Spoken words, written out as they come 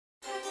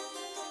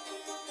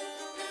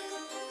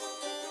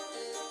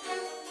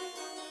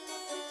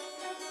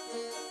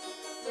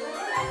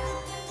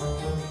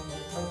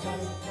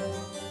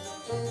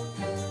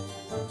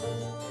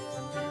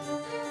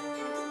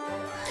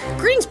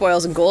Greetings,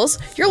 boils and ghouls.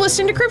 You're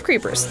listening to Crypt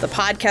Creepers, the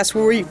podcast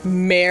where we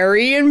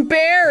marry and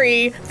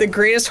bury the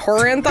greatest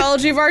horror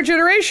anthology of our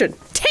generation,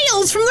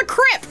 Tales from the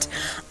Crypt.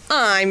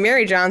 I'm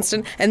Mary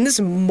Johnston, and this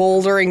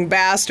moldering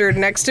bastard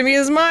next to me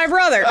is my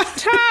brother,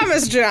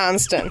 Thomas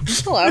Johnston.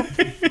 Hello.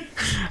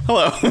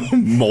 Hello.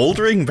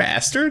 Moldering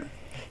bastard?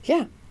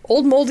 Yeah,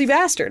 old moldy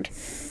bastard.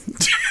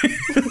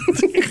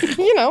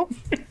 You know.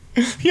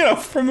 You know,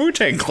 from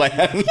Wu-Tang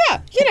Clan.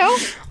 Yeah, you know.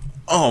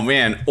 Oh,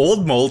 man.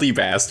 Old moldy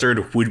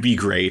bastard would be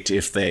great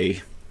if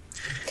they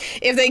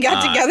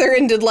got together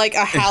and did like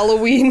a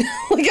Halloween,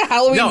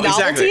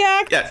 novelty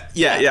act.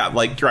 Yeah.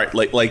 Like, right.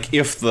 Like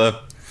if the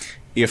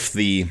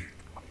different,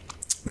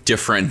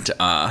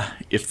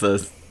 if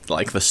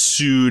the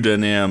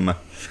pseudonym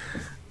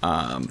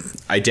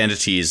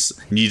identities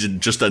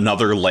needed just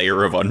another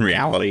layer of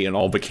unreality and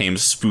all became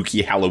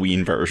spooky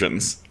Halloween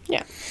versions.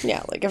 Yeah.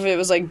 Like if it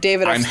was like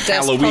David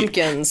F.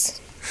 Pumpkins.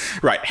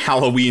 Right,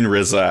 Halloween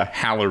RZA,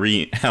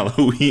 Halloween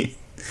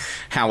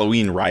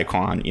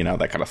Raekwon, you know,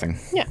 that kind of thing.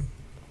 Yeah.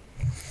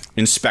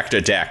 Inspector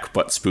Deck,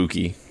 but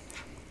spooky.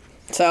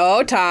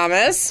 So,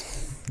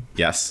 Thomas.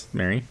 Yes,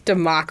 Mary?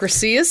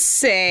 Democracy is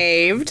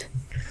saved.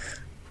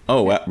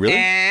 Oh, really?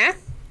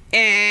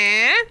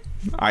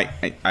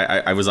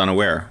 I was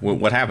unaware.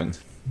 What happened?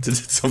 Did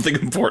something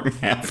important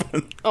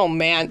happen? Oh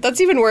man,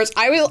 that's even worse.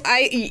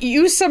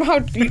 You somehow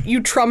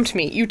trumped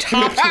me. You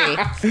topped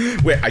me.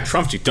 Wait, I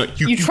trumped you.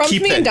 You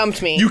trumped me and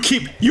dumped me. You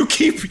keep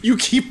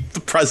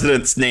the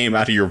president's name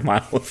out of your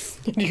mouth.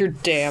 Your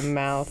damn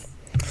mouth.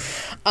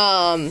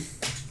 Yeah,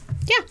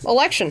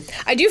 election.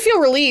 I do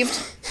feel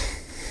relieved.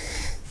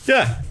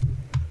 Yeah.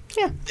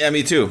 Yeah,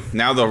 me too.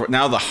 Now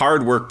the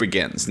hard work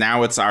begins.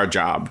 Now it's our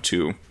job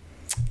to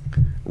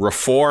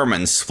reform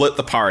and split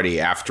the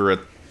party after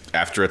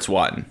it's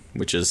won,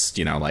 which is,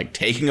 you know, like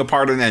taking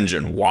apart an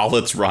engine while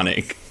it's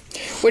running.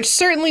 Which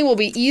certainly will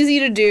be easy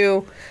to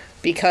do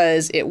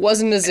because it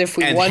wasn't as if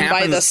we won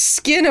by the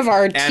skin of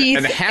our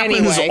teeth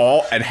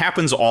anyway. And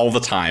happens all the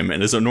time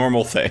and is a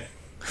normal thing.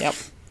 Yep.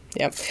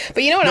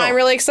 But you know what I'm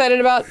really excited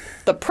about?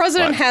 The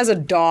president has a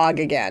dog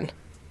again.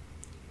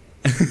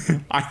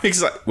 I think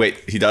so. Wait,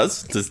 he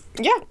does?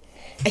 Yeah.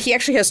 He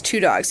actually has two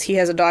dogs. He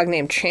has a dog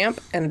named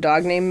Champ and a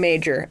dog named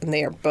Major, and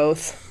they are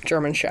both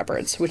German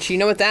Shepherds, which you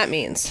know what that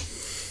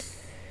means.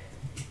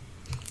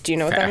 Do you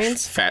know what that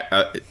means?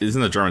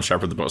 Isn't a German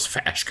Shepherd the most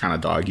fash kind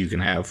of dog you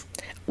can have?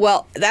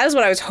 Well, that is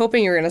what I was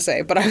hoping you were going to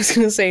say, but I was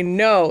going to say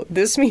no.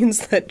 This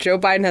means that Joe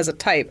Biden has a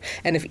type,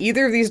 and if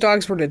either of these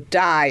dogs were to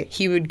die,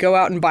 he would go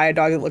out and buy a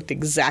dog that looked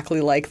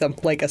exactly like them,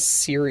 like a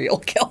serial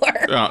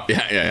killer. Oh,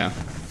 yeah.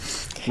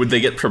 Would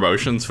they get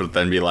promotions? Would it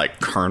then be like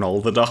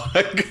Colonel the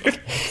dog?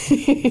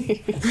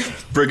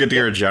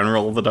 Brigadier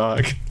General the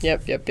dog?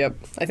 Yep.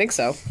 I think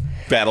so.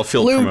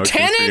 Battlefield Lieutenant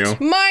promotion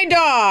for you. My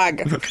dog!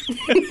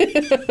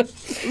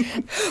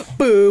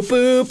 Boo,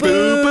 boo, boo,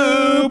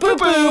 boo, boo,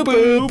 boo,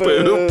 boo,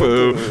 boo,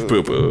 boo,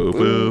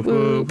 boo,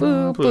 boo,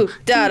 boo, boo,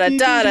 da da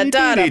da da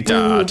da da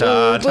da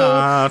da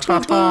da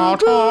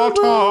da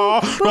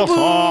da.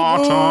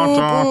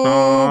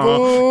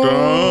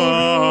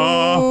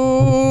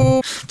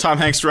 Tom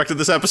Hanks directed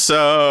this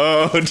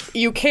episode.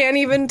 You can't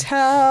even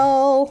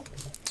tell.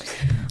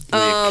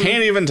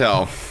 Can't even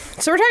tell.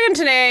 So we're talking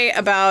today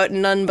about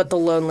None But the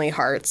Lonely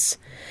Hearts.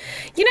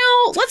 You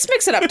know, let's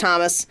mix it up,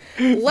 Thomas.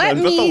 Let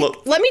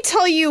me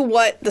tell you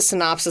what the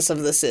synopsis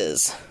of this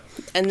is,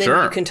 and then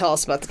you can tell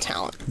us about the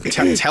talent.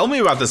 Tell me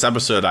about this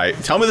episode.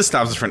 Tell me the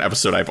synopsis for an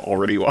episode I've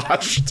already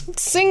watched.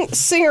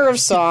 Singer of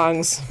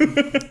songs.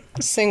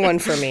 Sing one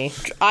for me.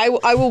 I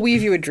will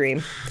weave you a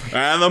dream.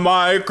 And the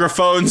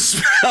microphone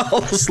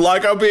smells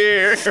like a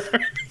beer.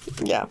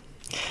 Yeah.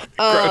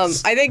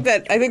 I think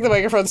the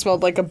microphone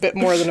smelled like a bit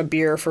more than a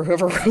beer for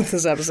whoever wrote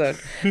this episode.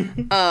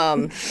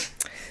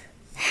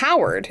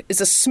 Howard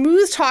is a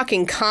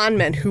smooth-talking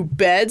conman who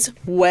beds,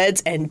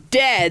 weds, and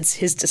deads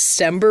his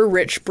December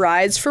rich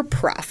brides for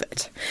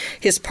profit.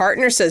 His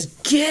partner says,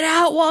 "Get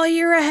out while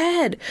you're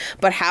ahead,"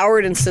 but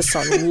Howard insists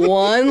on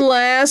one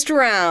last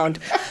round.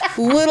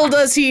 Little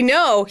does he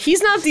know,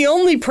 he's not the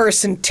only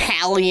person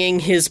tallying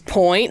his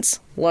points,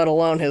 let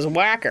alone his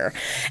whacker.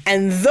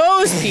 And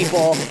those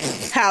people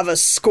have a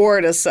score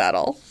to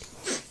settle.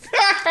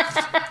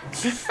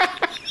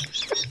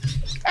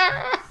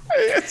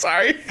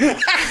 Sorry.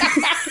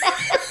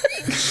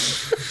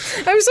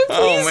 I'm so pleased.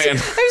 Oh, man. I'm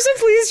so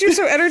pleased you're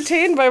so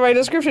entertained by my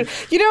description.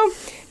 You know,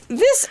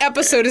 this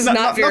episode is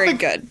not very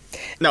good.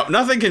 No,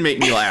 nothing can make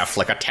me laugh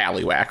like a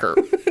tallywhacker.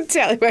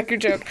 Tallywhacker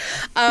joke.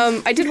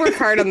 I did work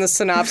hard on the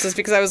synopsis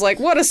because I was like,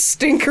 what a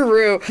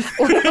stinkeroo.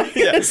 What am I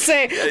going to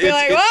say?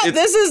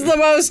 This is the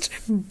most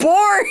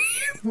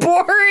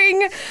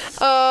boring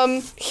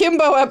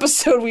himbo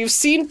episode we've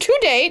seen to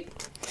date.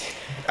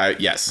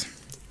 Yes.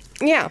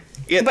 Yeah.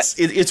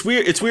 It's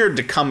weird. It's weird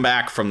to come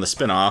back from the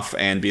spinoff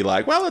and be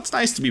like, well, it's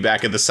nice to be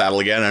back in the saddle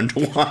again and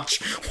to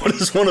watch what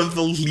is one of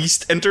the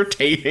least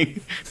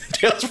entertaining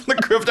Tales from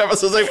the Crypt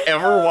episodes I've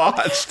ever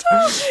watched.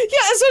 Yeah,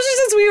 especially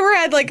since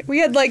we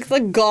had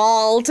the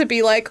gall to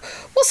be like,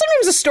 well,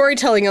 sometimes the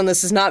storytelling on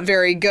this is not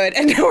very good,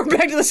 and now we're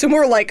back to this and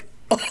we're like,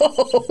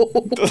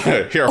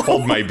 Here,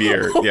 hold my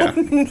beer. Yeah.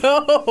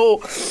 No.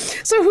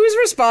 So who's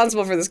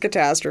responsible for this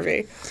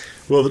catastrophe?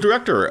 Well, the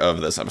director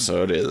of this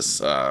episode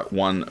is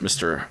one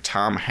Mr.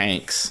 Tom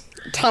Hanks.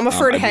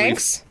 Tomaford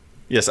Hanks?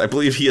 Yes, I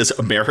believe he is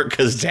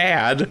America's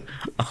dad.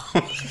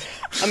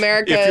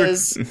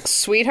 America's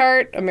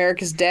sweetheart,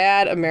 America's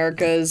dad,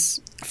 America's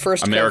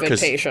first COVID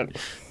patient.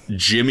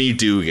 Jimmy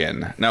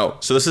Dugan. No,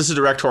 so this is a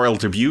directorial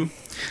debut.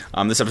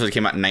 This episode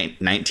came out in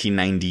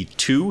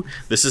 1992.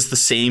 This is the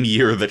same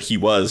year that he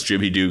was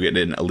Jimmy Dugan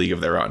in A League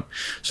of Their Own.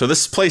 So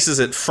this places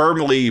it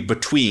firmly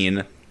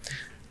between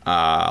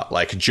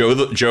like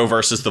Joe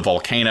versus the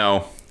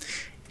Volcano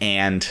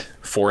and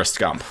Forrest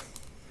Gump.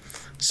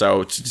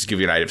 So to just give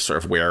you an idea of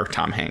sort of where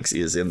Tom Hanks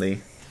is in the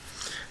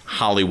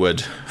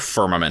Hollywood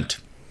firmament.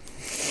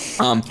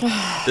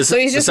 So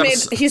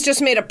he's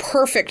just made a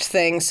perfect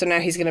thing. So now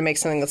he's going to make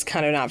something that's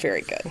kind of not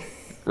very good.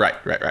 Right.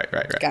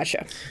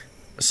 Gotcha.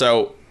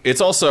 So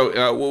it's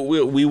also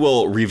we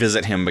will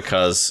revisit him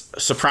because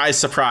surprise,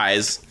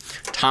 surprise,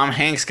 Tom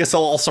Hanks gets a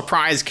little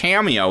surprise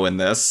cameo in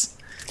this.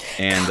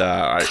 And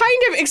kind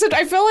of, except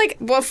I feel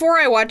like before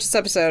I watched this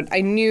episode,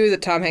 I knew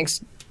that Tom Hanks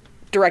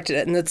directed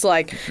it, and it's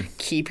like,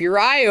 keep your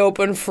eye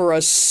open for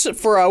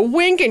a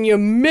wink and you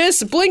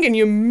miss, blink and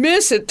you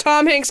miss it.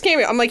 Tom Hanks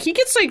cameo. I'm like, he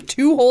gets like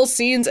 2 whole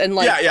scenes and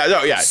like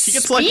he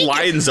gets like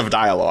lines of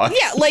dialogue.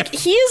 Yeah, like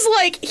he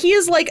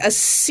is like a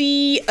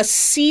C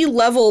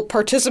level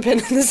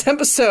participant in this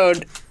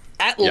episode.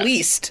 At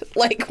least.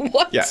 Like,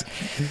 what? Yeah.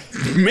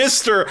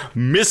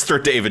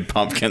 Mr. David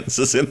Pumpkins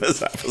is in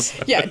this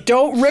episode. Yeah,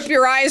 don't rip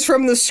your eyes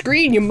from the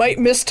screen. You might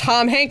miss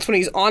Tom Hanks when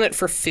he's on it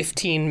for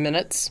 15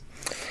 minutes.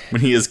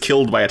 When he is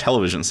killed by a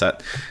television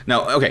set.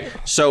 No, okay.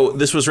 So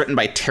this was written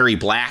by Terry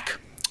Black,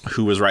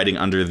 who was writing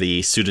under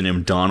the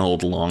pseudonym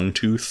Donald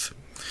Longtooth.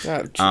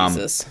 Oh,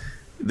 Jesus.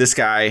 This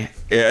guy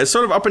is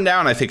sort of up and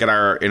down, I think, in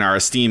our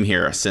esteem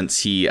here, since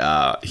he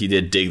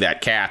did Dig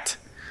That Cat,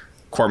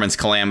 Corman's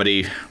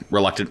Calamity,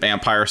 Reluctant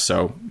Vampire.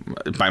 So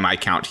by my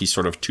count, he's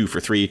sort of 2 for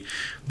 3.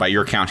 By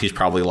your count, he's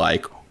probably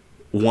like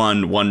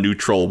one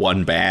neutral,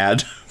 1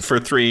 bad for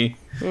 3.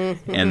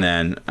 Mm-hmm. And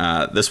then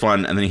this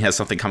one, and then he has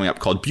something coming up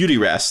called Beauty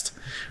Rest,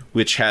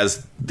 which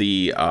has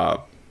the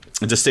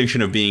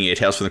distinction of being a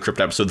Tales from the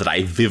Crypt episode that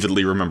I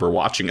vividly remember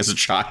watching as a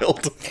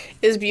child.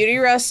 Is Beauty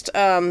Rest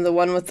the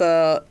one with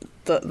the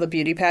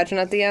beauty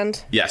pageant at the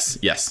end? Yes.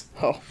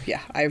 Oh,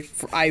 yeah. I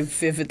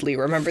vividly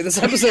remember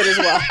this episode as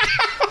well.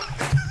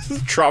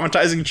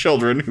 Traumatizing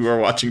children who are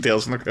watching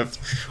Tales from the Crypt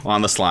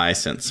on the sly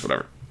since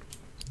whatever.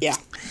 Yeah.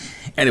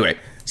 Anyway,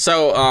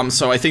 so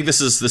I think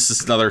this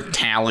is another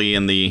tally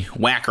in the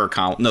whacker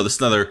column. No, this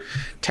is another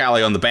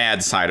tally on the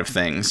bad side of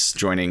things,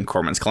 joining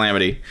Corman's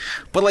Calamity.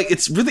 But like,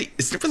 it's really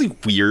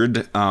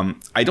weird. I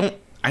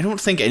don't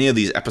think any of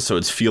these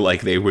episodes feel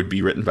like they would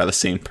be written by the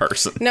same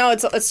person. No,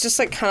 it's just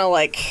like kind of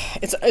like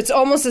it's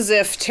almost as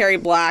if Terry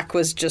Black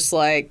was just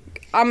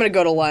like, I'm gonna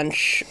go to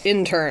lunch,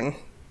 intern,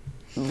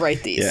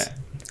 write these. Yeah.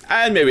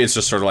 And maybe it's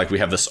just sort of like we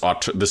have this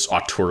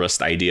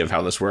auteurist idea of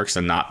how this works,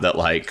 and not that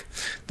like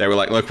they were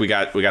like, look, we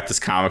got this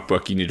comic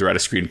book, you need to write a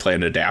screenplay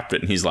and adapt it,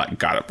 and he's like,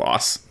 got it,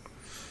 boss.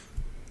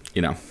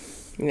 You know.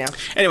 Yeah.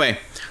 Anyway,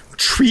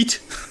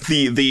 Treat,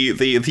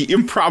 the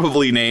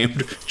improbably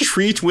named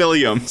Treat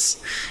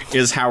Williams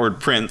is Howard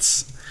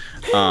Prince.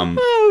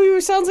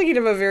 He sounds like he'd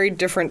have a very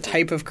different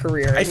type of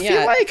career.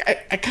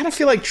 I kind of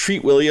feel like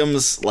Treat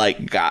Williams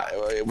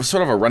it was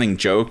sort of a running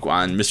joke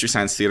on Mystery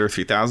Science Theater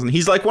 3000.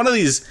 He's like one of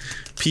these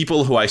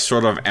people who I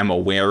sort of am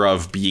aware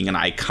of being an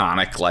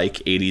iconic like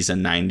 80s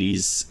and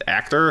 90s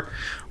actor.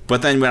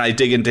 But then when I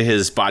dig into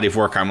his body of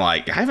work, I'm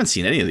like, I haven't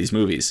seen any of these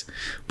movies.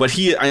 But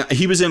he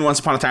was in Once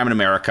Upon a Time in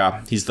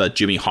America. He's the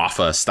Jimmy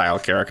Hoffa style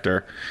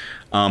character.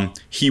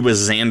 He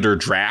was Xander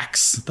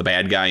Drax, the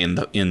bad guy in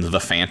the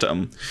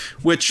Phantom,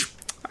 which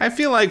I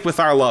feel like with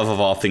our love of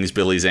all things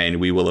Billy Zane,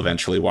 we will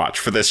eventually watch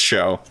for this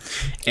show.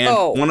 And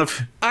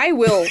I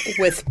will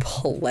with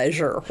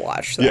pleasure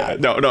watch that. Yeah,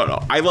 no.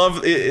 I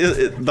love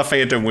the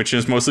Phantom, which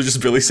is mostly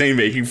just Billy Zane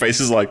making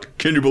faces like,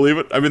 "Can you believe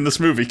it? I'm in this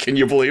movie. Can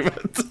you believe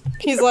it?"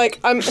 He's like,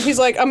 I'm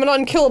an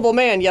unkillable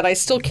man, yet I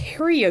still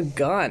carry a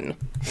gun.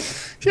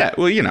 Yeah,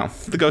 well, you know,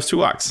 the ghost who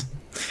walks.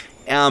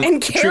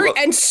 And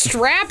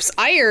straps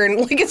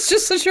iron. Like, it's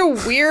just such a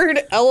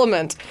weird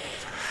element.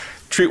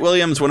 Treat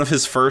Williams, one of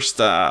his first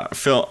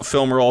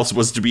film roles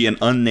was to be an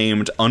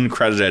unnamed,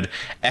 uncredited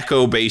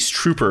Echo-based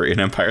trooper in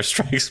Empire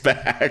Strikes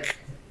Back.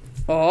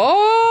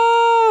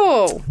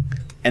 Oh!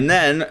 And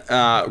then,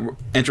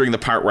 entering the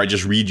part where I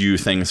just read you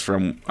things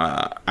from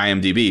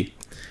IMDb,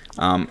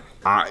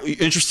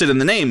 interested in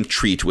the name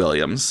Treat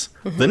Williams.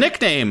 Mm-hmm. The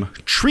nickname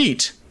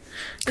Treat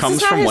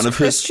comes from one of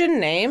his Christian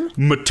name?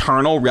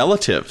 Maternal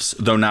relatives,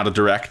 though not a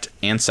direct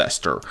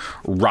ancestor,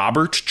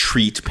 Robert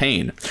Treat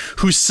Paine,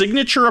 whose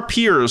signature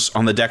appears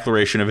on the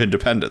Declaration of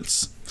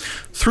Independence.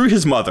 Through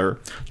his mother,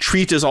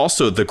 Treat is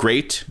also the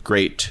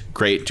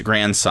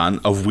great-great-great-grandson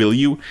of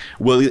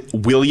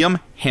William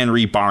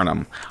Henry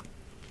Barnum,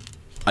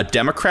 a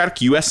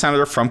Democratic U.S.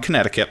 Senator from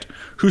Connecticut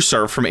who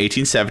served from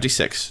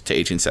 1876 to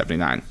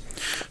 1879.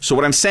 So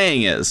what I'm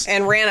saying is...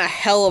 And ran a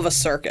hell of a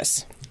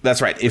circus.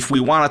 That's right. If we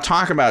want to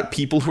talk about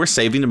people who are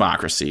saving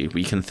democracy,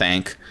 we can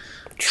thank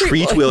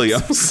Treat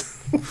Williams.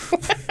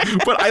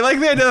 But I like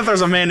the idea that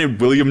there's a man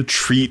named William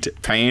Treat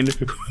Paine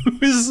who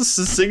is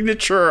the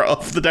signature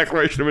of the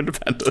Declaration of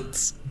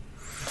Independence.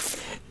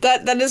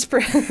 That is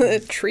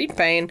Treat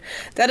Paine.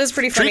 That is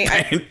pretty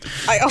funny.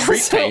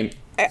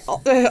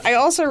 I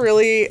also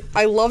really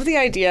love the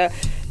idea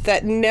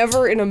that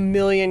never in a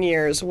million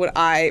years would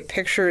I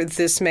picture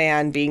this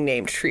man being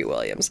named Treat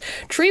Williams.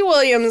 Treat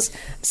Williams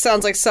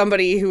sounds like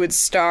somebody who would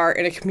star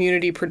in a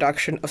community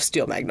production of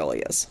Steel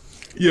Magnolias.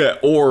 Yeah,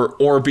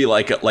 or be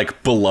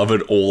like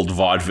beloved old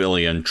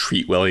vaudevillian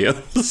Treat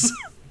Williams.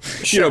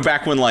 Sure. You know,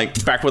 back when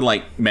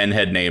men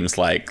had names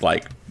like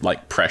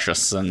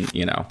Precious and,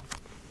 you know,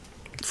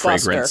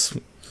 Fragrance.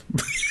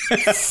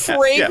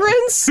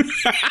 Fragrance?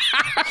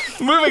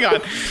 Moving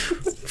on.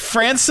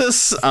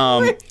 Frances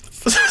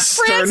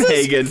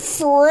Sternhagen.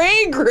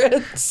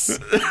 Fragrance.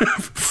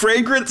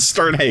 Fragrance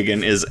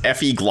Sternhagen is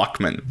Effie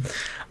Gluckman.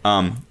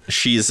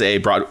 She was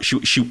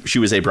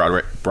a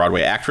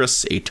Broadway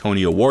actress, a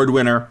Tony Award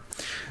winner.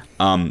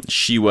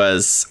 She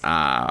was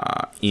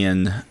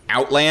in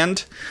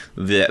Outland,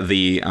 that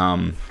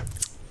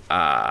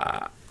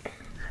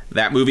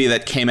movie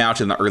that came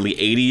out in the early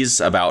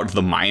 80s about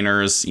the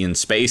miners in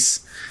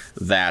space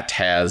that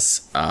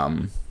has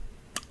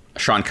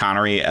Sean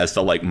Connery as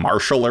the like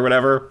marshal or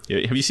whatever.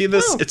 Have you seen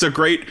this? Oh. It's a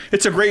great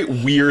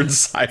weird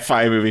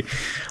sci-fi movie.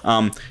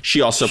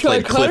 She also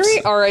played Cliff's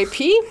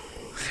R.I.P.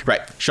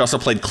 Right. She also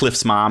played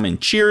Cliff's mom in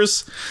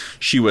Cheers.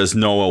 She was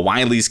Noah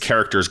Wiley's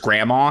character's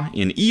grandma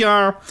in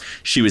ER.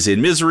 She was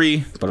in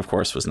Misery, but of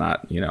course was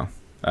not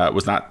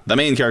the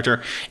main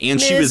character. And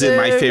Misery she was in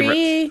my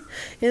favorite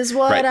is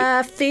what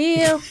I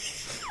feel.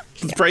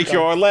 Break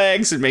your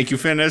legs and make you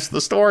finish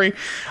the story.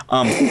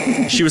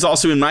 She was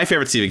also in my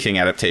favorite Stephen King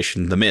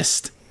adaptation, The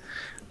Mist.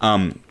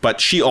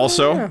 But she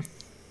also,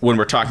 when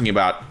we're talking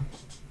about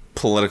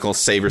political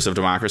saviors of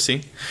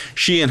democracy,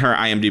 she in her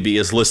IMDb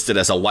is listed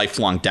as a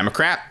lifelong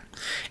Democrat,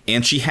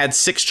 and she had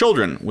 6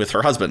 children with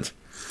her husband.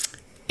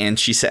 And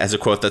she has a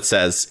quote that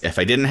says, "If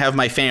I didn't have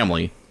my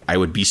family, I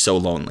would be so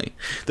lonely.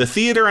 The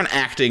theater and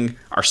acting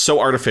are so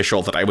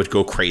artificial that I would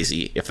go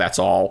crazy if that's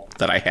all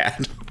that I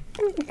had."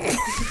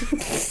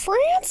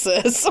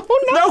 Francis,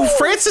 oh no! No,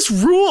 Francis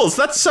rules.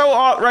 That's so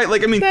right.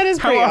 Like, I mean, that is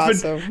how often?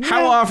 Awesome.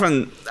 How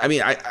often? I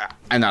mean,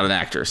 I'm not an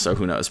actor, so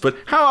who knows? But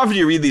how often do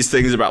you read these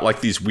things about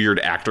like these weird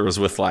actors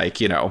with like,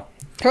 you know,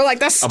 who are like,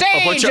 the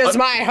stage is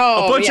my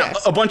home.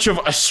 A bunch of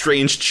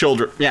estranged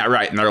children. Yeah,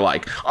 right. And they're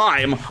like,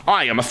 I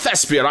am a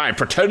thespian. I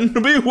pretend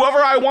to be whoever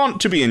I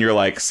want to be. And you're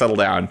like, settle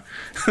down,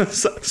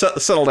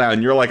 settle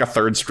down. You're like a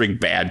third string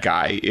bad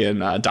guy in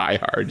Die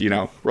Hard. You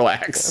know,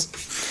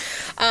 relax.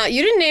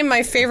 You didn't name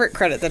my favorite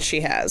credit that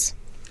she has.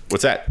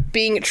 What's that?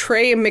 Being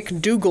Trey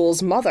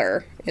McDougal's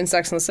mother in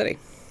Sex and the City.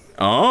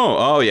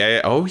 Oh,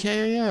 yeah.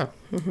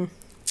 Mm-hmm.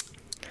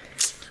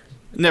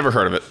 Never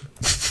heard of it.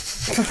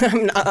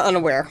 I'm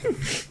unaware.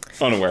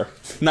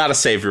 Not a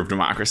savior of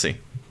democracy.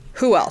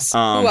 Who else?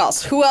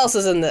 Who else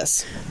is in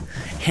this?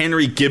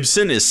 Henry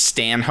Gibson is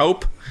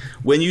Stanhope.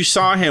 When you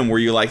saw him, were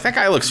you like, that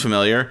guy looks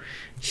familiar?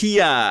 He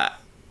has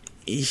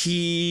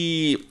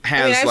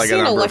I've like a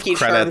seen number a Lucky of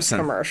credits.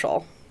 Charms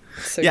commercial.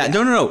 So, yeah,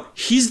 no.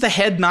 He's the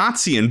head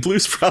Nazi in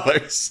Blues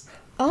Brothers.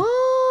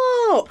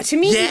 Oh, to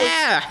me,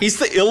 he's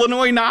the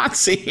Illinois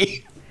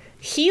Nazi.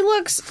 He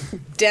looks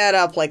dead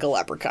up like a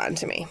leprechaun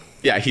to me.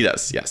 Yeah, he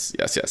does. Yes.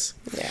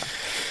 Yeah.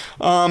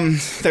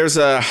 There's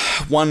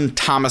one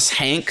Thomas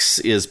Hanks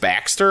is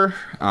Baxter.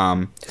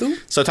 Who?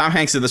 So Tom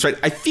Hanks in this, right?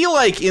 I feel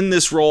like in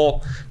this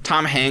role,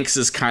 Tom Hanks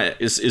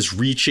is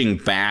reaching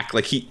back.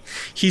 Like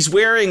he's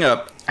wearing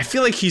I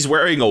feel like he's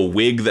wearing a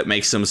wig that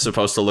makes him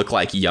supposed to look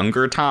like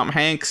younger Tom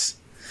Hanks.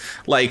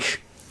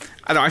 Like,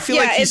 I don't know. I feel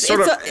like he's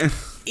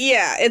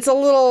it's a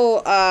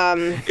little.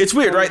 It's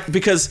weird, right?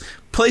 Because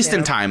placed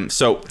in time.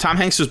 So Tom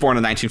Hanks was born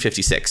in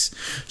 1956.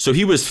 So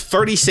he was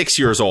 36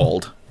 years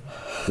old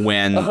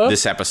when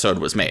this episode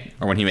was made,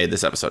 or when he made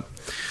this episode,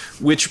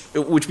 which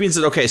means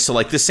that, okay, so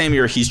like this same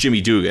year he's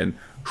Jimmy Dugan,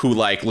 who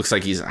like looks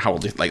like he's how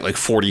old, like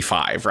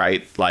 45,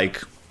 right?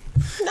 Like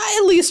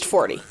at least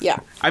 40. Yeah.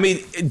 I mean,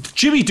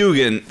 Jimmy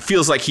Dugan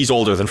feels like he's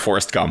older than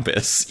Forrest Gump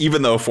is,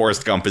 even though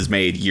Forrest Gump is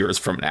made years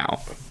from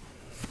now.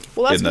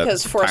 Well, that's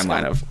because Forrest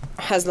Gump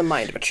has the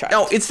mind of a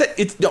child.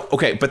 No,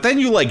 okay, but then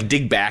you like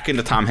dig back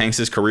into Tom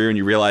Hanks's career and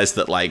you realize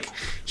that like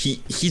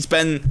he's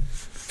been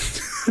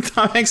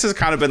Tom Hanks has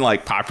kind of been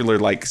like popular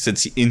like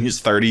since in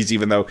his 30s,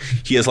 even though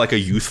he is like a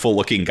youthful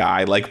looking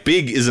guy. Like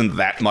Big isn't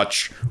that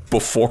much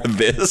before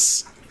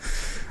this.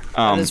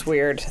 That is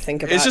weird to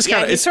think about. It's just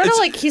kind of he's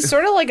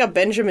sort of like a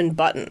Benjamin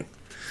Button.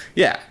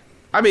 Yeah,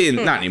 I mean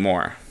not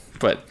anymore,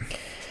 but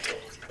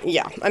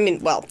yeah, I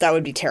mean, well, that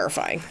would be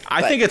terrifying.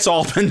 I think it's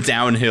all been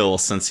downhill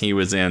since he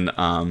was in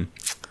the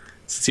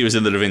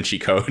Da Vinci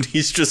Code.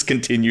 He's just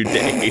continued to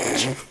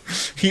age.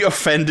 He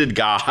offended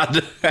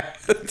God.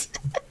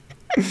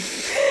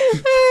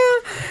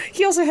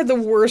 He also had the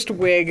worst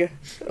wig.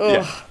 Ugh.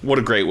 Yeah, what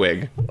a great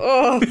wig.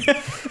 Oh.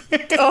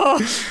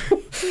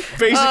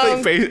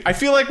 Basically, I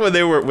feel like when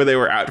they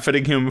were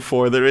outfitting him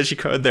for the Da Vinci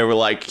Code, they were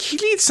like, he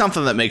needs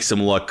something that makes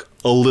him look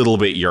a little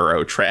bit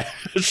Euro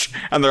trash.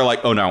 And they're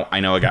like, oh no, I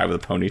know a guy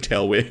with a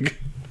ponytail wig.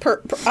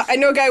 I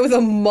know a guy with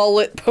a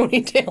mullet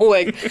ponytail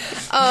wig.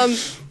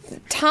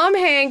 Tom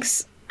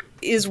Hanks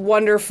is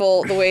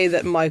wonderful the way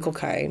that Michael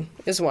Caine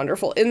is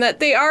wonderful, in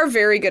that they are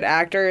very good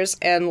actors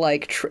and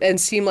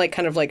and seem like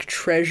kind of like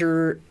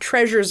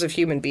treasures of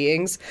human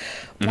beings,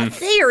 but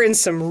they are in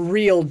some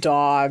real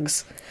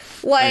dogs.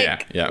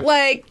 Like, they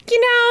gotta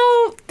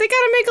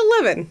make a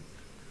living.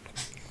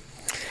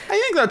 I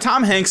think that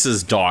Tom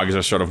Hanks's dogs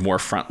are sort of more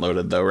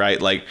front-loaded, though,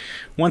 right? Like,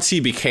 once he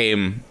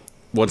became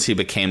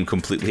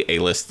completely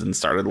A-list and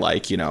started,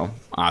 like,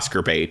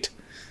 Oscar bait,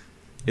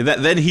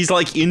 then he's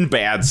like in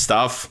bad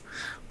stuff,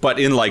 but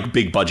in like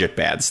big budget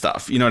bad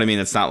stuff. You know what I mean?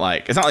 It's not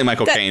like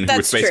Michael Caine, who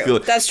was basically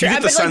that's true. You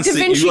get the sense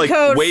that you like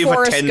Code, wave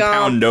Forrest a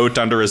 10-pound note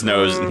under his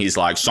nose, and he's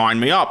like, "Sign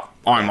me up,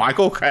 I'm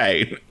Michael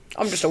Caine."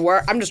 I'm just a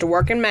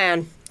working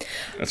man.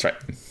 That's right.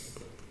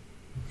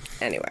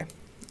 Anyway,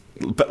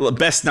 but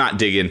best not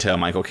dig into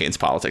Michael Caine's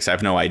politics. I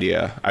have no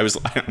idea. I'm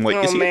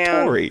like, is he a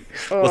Tory?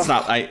 Let's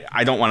not.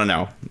 I don't want to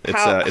know.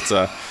 It's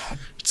a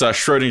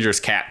Schrodinger's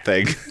cat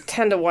thing.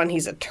 10-1,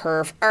 he's a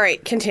TERF. All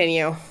right,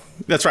 continue.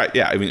 That's right.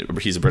 Yeah, I mean,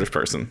 he's a British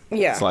person.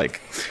 Yeah.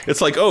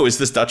 It's like, oh, is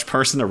this Dutch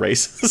person a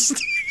racist?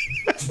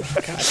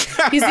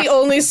 God. He's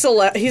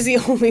the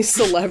only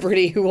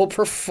celebrity who will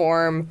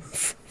perform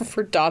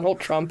for Donald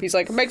Trump. He's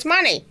like, it makes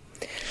money.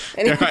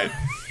 And right.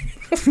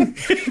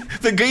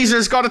 The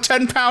geezer's got a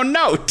 10-pound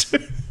note.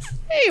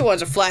 He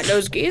wants a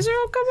flat-nosed geezer.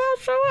 I'll come out,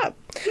 show up.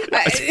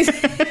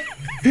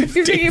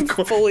 You're being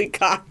fully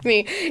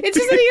cockney. It's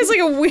just that he has like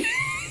a weird...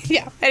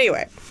 Yeah,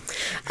 anyway.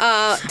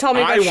 Tell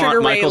me about Sugar Ray Leonard. I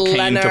want Michael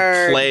Caine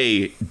to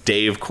play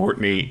Dave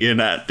Courtney in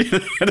an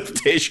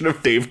adaptation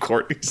of Dave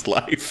Courtney's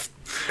life.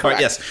 Correct. All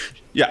right, yes.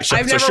 Yeah,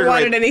 I've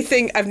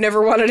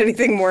never wanted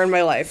anything more in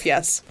my life,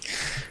 yes.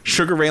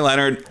 Sugar Ray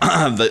Leonard,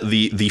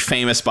 the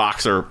famous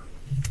boxer,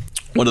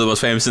 one of the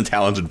most famous and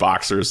talented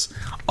boxers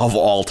of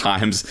all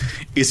times,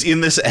 is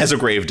in this as a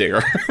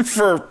gravedigger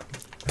for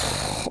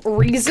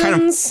reasons.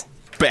 Kind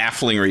of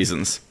baffling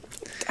reasons.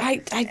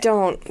 I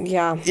don't,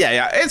 yeah.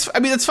 Yeah,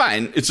 it's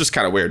fine. It's just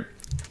kind of weird.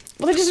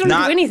 Well, they just don't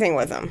do anything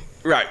with him.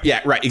 Right,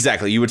 yeah, right,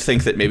 exactly. You would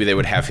think that maybe they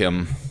would have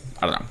him,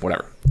 I don't know,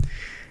 whatever.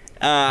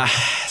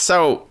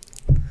 So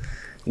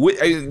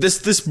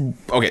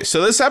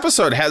this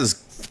episode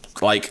has,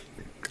 like,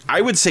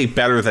 I would say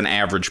better than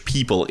average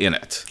people in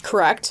it.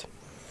 Correct.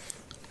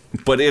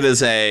 But it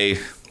is a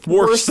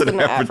worse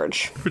than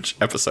average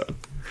episode.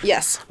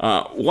 Yes.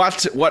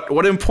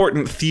 What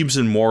important themes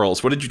and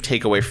morals? What did you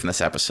take away from this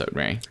episode,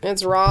 Ray?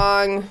 It's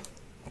wrong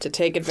to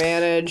take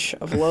advantage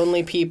of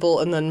lonely people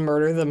and then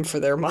murder them for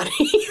their money.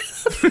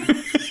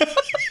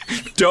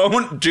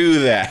 Don't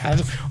do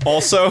that.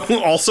 Also,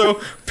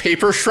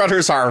 paper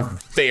shredders are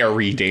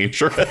very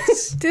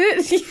dangerous.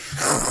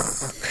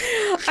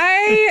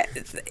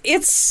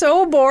 It's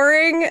so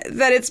boring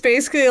that it's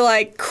basically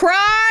like,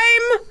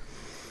 crime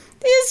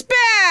is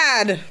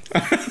bad.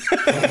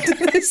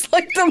 It's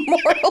like the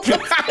moral of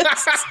this.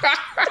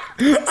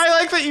 I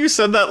like that you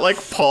said that like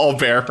Paul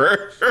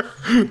Bearer.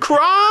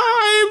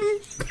 Crime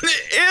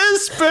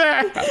is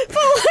bad. But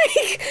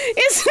like,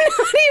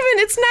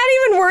 it's not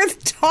even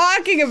worth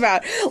talking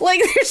about. Like,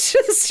 you're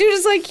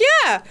just like,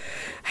 yeah,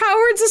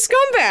 Howard's a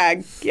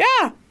scumbag.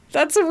 Yeah,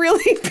 that's a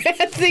really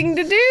bad thing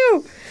to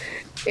do.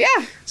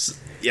 Yeah.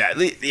 Yeah.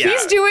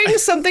 He's doing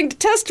something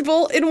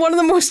detestable in one of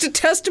the most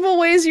detestable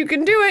ways you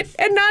can do it,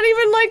 and not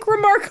even, like,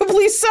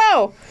 remarkably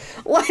so.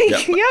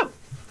 Like, yep.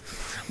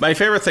 My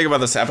favorite thing about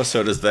this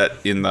episode is that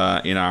in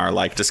our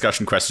like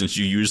discussion questions,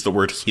 you use the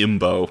word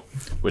himbo,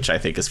 which I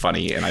think is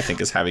funny and I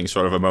think is having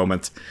sort of a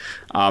moment.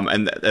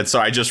 And so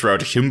I just wrote,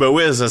 himbo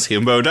is as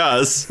himbo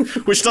does,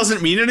 which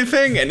doesn't mean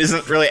anything and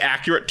isn't really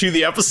accurate to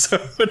the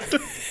episode.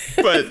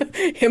 But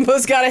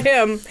himbo's got a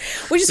him,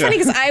 which is funny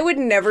because I would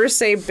never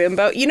say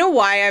bimbo. You know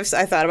why I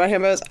thought about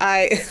himbos?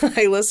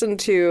 I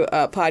listened to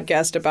a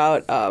podcast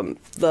about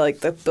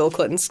the Bill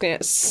Clinton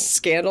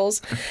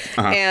scandals,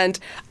 and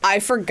I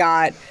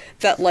forgot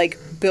that like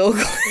Bill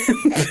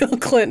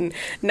Clinton,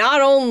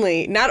 not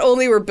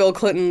only were Bill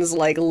Clinton's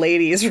like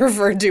ladies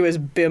referred to as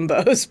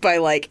bimbos by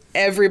like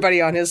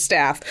everybody on his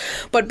staff,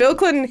 but Bill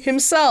Clinton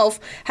himself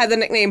had the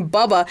nickname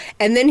Bubba,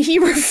 and then he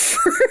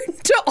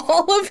referred to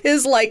all of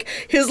his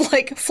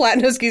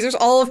flat-nosed geezers,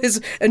 all of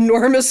his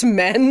enormous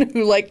men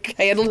who like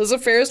handled his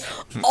affairs,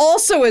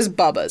 also as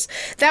Bubbas.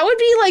 That would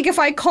be like if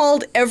I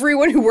called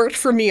everyone who worked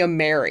for me a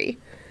Mary.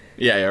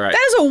 Yeah, you're right.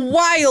 That is a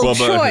wild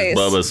choice.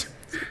 Bubbas.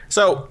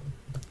 So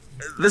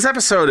this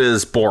episode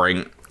is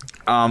boring.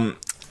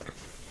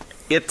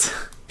 It's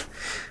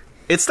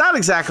not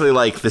exactly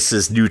like this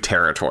is new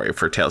territory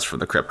for Tales from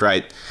the Crypt,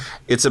 right?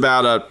 It's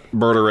about a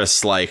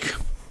murderous, like,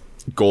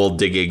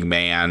 gold-digging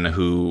man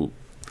who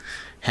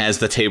has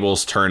the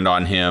tables turned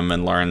on him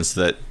and learns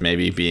that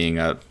maybe being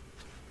a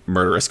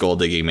murderous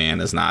gold-digging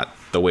man is not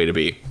the way to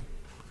be.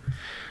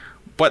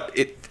 but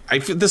it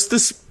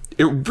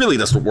really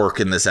doesn't work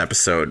in this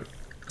episode.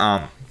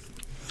 And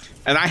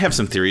I have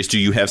some theories. Do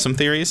you have some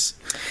theories?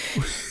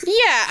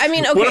 Yeah, I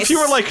mean, okay. What if you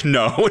were like,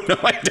 no,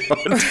 I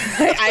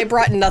don't. I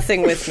brought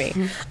nothing with me.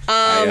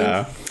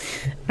 I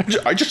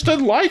just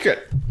didn't like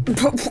it.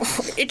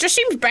 It just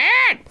seems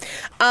bad.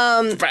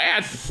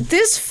 Bad.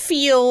 This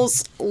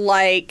feels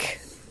like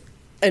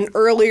an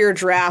earlier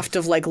draft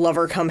of like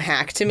Lover Come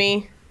Hack to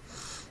me.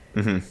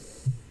 Mm-hmm.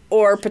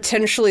 Or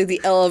potentially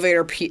the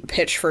elevator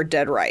pitch for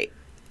Dead Right.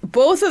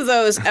 Both of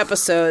those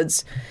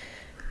episodes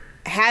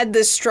had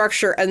this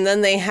structure, and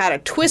then they had a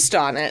twist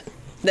on it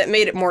that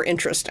made it more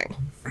interesting.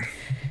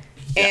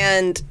 Yeah.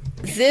 And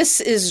this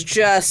is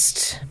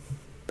just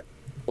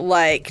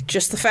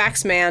just the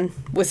facts, man,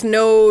 with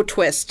no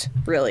twist,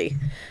 really,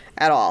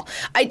 at all.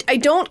 I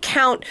don't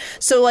count.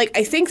 So, like,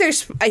 I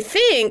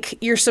think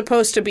you're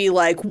supposed to be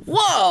like,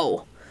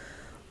 whoa,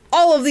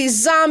 all of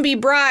these zombie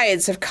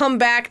brides have come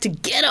back to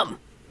get them.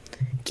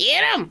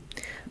 Get them.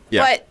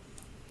 Yeah. But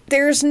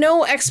there's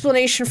no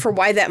explanation for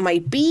why that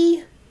might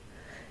be.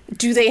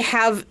 Do they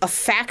have a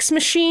fax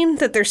machine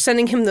that they're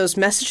sending him those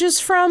messages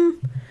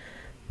from?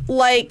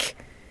 Like,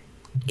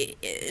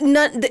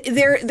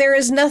 there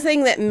is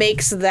nothing that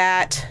makes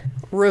that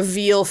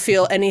reveal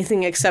feel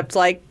anything except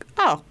like,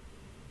 oh.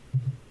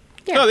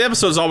 Yeah. No, the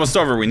episode's almost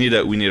over. We need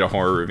a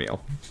horror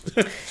reveal.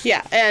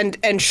 Yeah,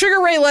 and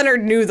Sugar Ray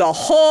Leonard knew the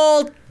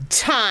whole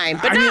time.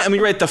 But I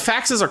mean, right, the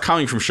faxes are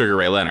coming from Sugar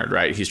Ray Leonard,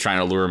 right? He's trying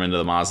to lure him into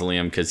the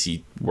mausoleum because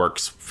he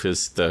works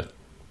the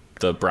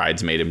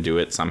brides made him do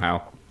it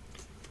somehow.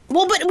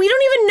 Well, but we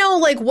don't even know,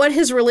 like, what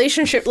his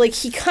relationship, like,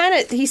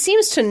 he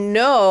seems to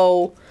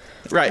know.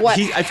 Right.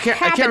 I can't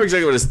remember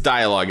exactly what his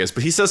dialogue is,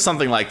 but he says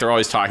something like, they're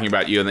always talking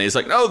about you, and he's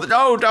like, no,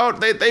 don't.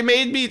 They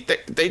made me,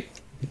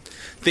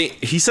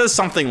 he says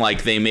something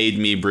like, they made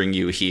me bring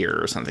you here,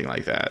 or something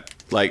like that.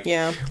 Like,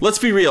 yeah. Let's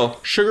be real.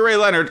 Sugar Ray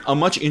Leonard, a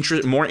much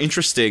more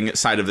interesting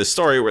side of this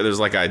story, where there's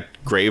like a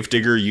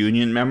Gravedigger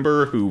Union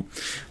member who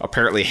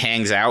apparently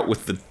hangs out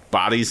with the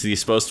bodies that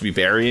he's supposed to be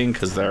burying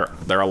because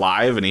they're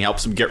alive, and he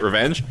helps them get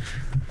revenge.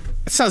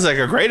 It sounds like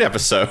a great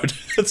episode.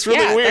 It's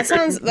really weird.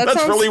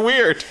 That's really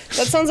weird.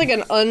 That sounds like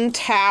an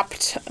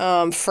untapped,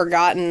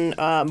 forgotten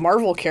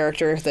Marvel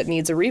character that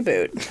needs a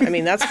reboot. I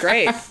mean, that's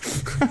great.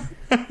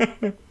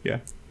 Yeah.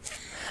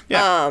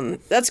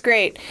 That's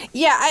great.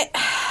 Yeah,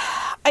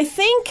 I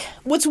think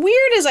what's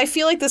weird is I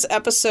feel like this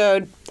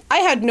episode, I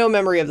had no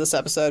memory of this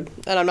episode,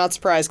 and I'm not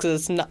surprised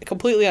because it's not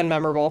completely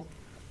unmemorable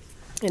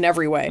in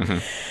every way. Mm-hmm.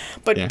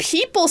 But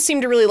people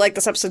seem to really like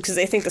this episode because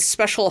they think the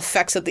special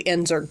effects at the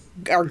ends are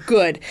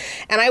good.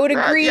 And I would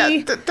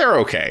agree they're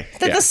okay.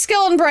 That the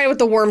skeleton bride with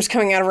the worms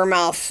coming out of her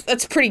mouth,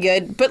 that's pretty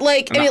good. But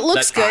like, and it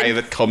looks good. That eye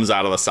that comes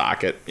out of the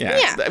socket.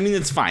 Yeah. I mean,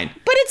 it's fine.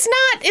 But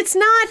it's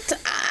not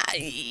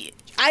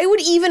I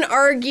would even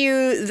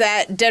argue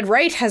that Dead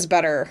Right has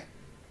better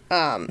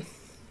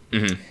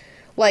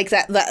like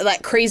that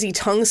crazy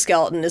tongue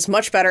skeleton is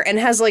much better and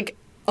has like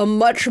a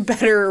much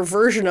better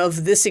version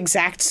of this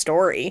exact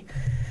story.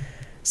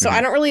 So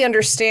I don't really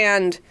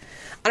understand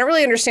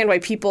why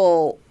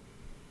people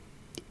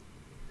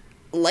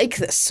like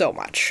this so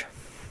much.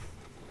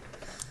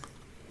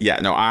 Yeah,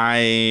 no, I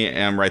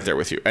am right there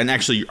with you. And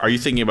actually, you're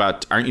thinking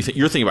about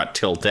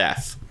Till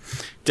Death.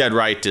 Dead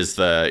Right is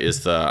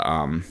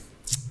the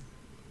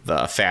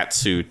fat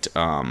suit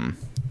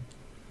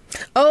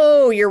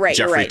oh, you're right.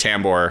 Jeffrey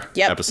Tambor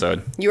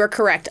episode. You are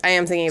correct. I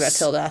am thinking about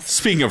Till Death.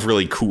 Speaking of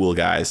really cool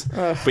guys.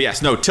 Ugh. But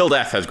yes, no, Till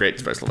Death has great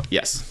special.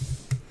 Yes.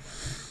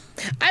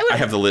 I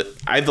have the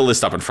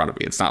list up in front of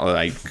me. It's not that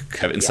I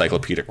have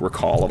encyclopedic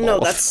recall of all. No,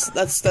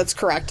 that's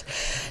correct.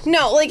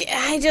 No, like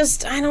I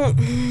don't.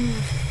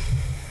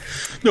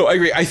 No, I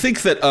agree. I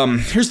think that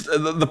here's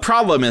the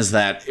problem is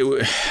that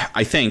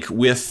I think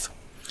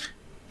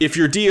if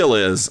your deal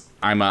is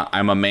I'm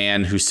a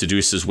man who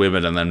seduces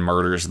women and then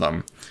murders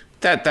them,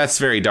 that's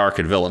very dark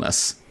and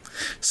villainous.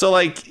 So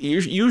like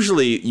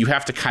usually you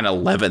have to kind of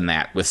leaven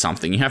that with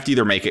something. You have to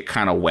either make it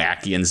kind of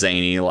wacky and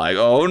zany, like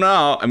oh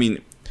no, I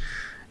mean.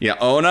 Yeah,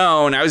 oh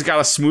no, now he's got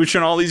to smooch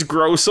on all these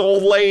gross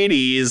old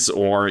ladies,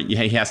 or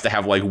he has to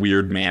have like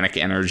weird manic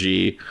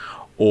energy,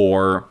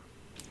 or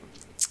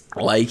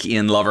like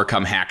in Lover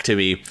Come Hack to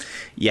Me,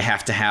 you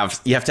have to have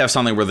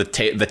something where the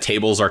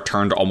tables are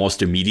turned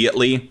almost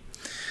immediately,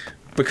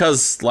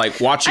 because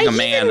like watching a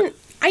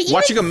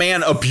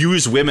man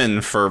abuse women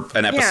for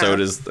an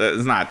episode is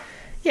not.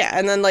 Yeah,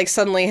 and then like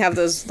suddenly have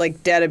those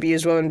like dead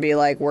abused women be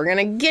like, "We're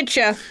gonna get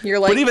you." You're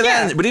like, but even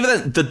then,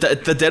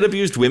 the dead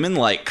abused women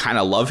like kind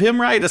of love him,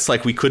 right? It's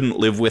like we couldn't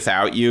live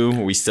without you.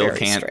 We still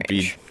can't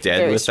be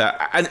dead without.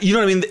 And you know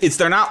what I mean?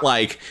 They're not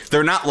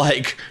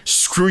like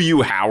screw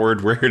you,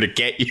 Howard. We're here to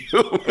get you.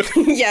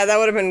 Yeah, that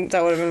would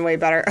have been way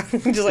better.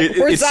 Just like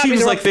we're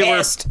zombies. Like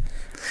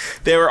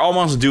they were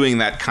almost doing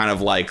that kind of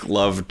like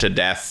love to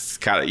death.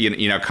 Kind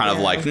of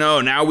like,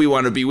 no, now we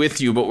want to be with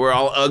you, but we're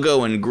all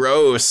uggo and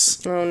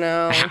gross. Oh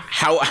no!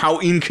 How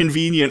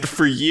inconvenient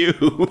for you.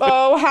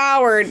 Oh,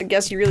 Howard! I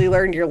guess you really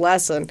learned your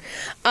lesson.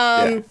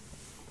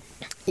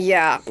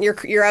 Yeah,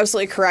 you're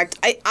absolutely correct.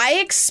 I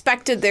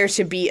expected there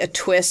to be a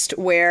twist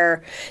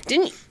where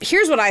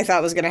here's what I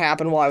thought was going to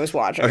happen while I was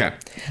watching. Okay.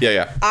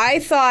 Yeah. I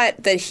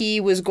thought that he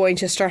was going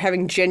to start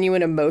having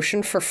genuine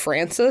emotion for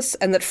Francis,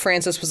 and that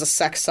Francis was a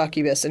sex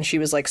succubus, and she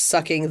was like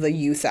sucking the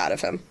youth out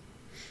of him.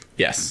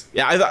 Yes.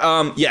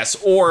 Yeah. Yes.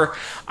 Or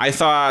I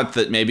thought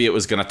that maybe it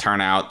was going to turn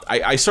out.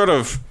 I sort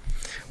of.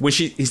 When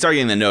he started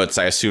getting the notes,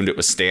 I assumed it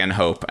was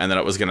Stanhope, and then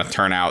it was going to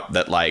turn out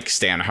that like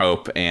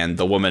Stanhope and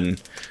the woman,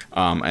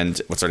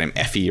 and what's her name,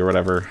 Effie or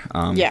whatever.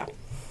 Yeah.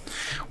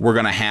 We're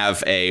going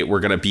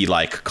to be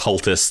like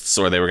cultists,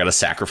 or they were going to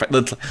sacrifice,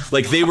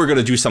 like they were going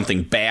to do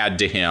something bad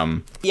to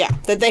him. Yeah,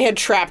 that they had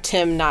trapped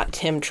him, not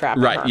him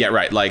trapping her. Yeah,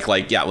 right.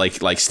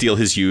 Like steal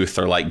his youth,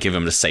 or like give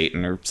him to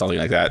Satan or something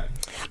like that.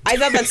 I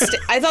thought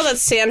that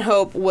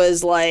Stanhope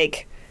was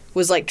like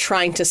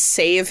trying to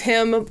save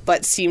him,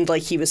 but seemed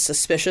like he was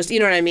suspicious. You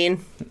know what I mean?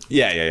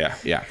 Yeah.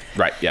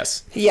 Right.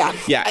 Yes. Yeah.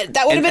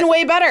 That would have been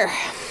way better.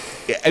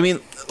 I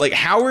mean, like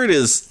Howard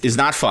is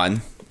not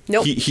fun.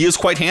 Nope. He is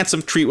quite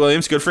handsome. Treat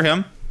Williams, good for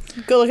him.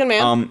 Good looking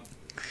man.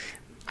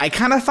 I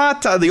kind of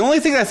thought the only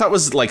thing that I thought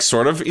was like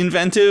sort of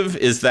inventive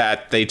is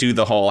that they do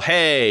the whole,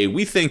 hey,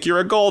 we think you're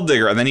a gold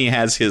digger. And then he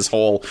has his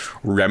whole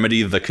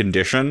remedy the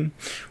condition,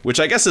 which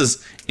I guess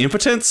is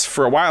impotence.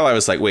 For a while, I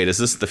was like, wait, is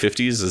this the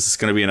 50s? Is this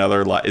going to be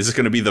is this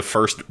going to be the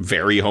first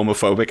very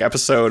homophobic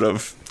episode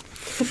of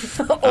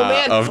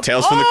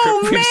Tales from the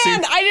Crypt we've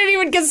seen? I didn't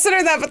even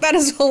consider that, but that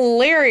is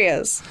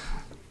hilarious.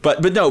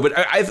 But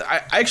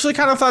I actually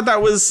kind of thought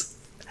that was,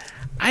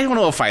 I don't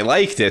know if I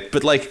liked it,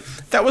 but like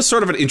that was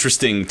sort of an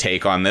interesting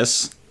take on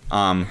this.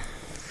 But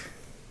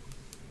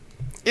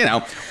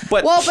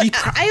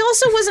I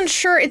also wasn't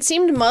sure. It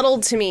seemed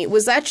muddled to me.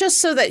 Was that just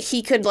so that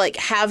he could like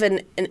have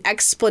an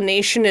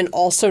explanation and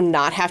also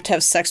not have to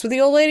have sex with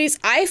the old ladies?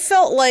 I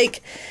felt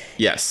like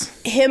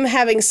him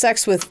having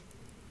sex with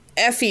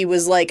Effie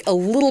was like a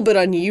little bit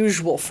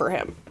unusual for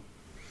him.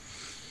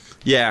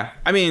 Yeah,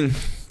 I mean,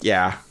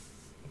 yeah.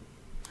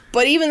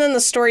 But even then, the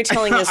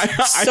storytelling is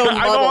so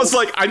muddled.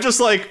 I'm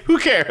just like, who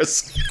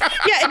cares?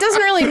 Yeah, it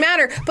doesn't really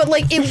matter. But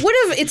like,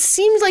 it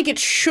seemed like it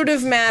should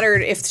have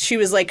mattered if she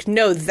was like,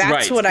 no,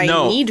 that's what I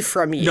need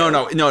from you.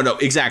 No,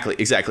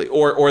 exactly.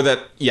 Or that,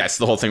 yes,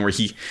 the whole thing where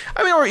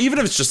or even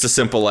if it's just as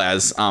simple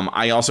as,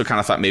 I also kind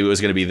of thought maybe it was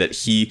going to be that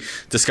he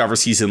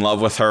discovers he's in love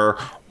with her,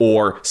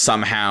 or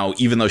somehow,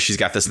 even though she's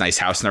got this nice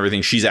house and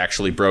everything, she's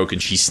actually broke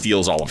and she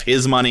steals all of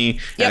his money,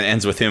 and it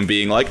ends with him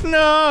being like,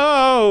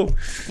 no.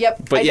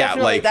 Yep. But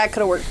that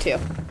could have worked too.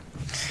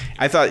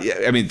 I thought,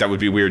 I mean, that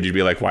would be weird. You'd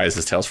be like, why is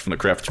this Tales from the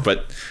Crypt?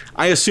 But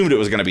I assumed it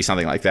was going to be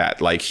something like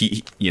that. Like,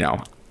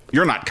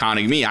 you're not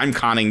conning me, I'm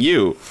conning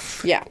you.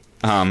 Yeah.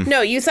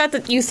 No, you thought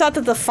that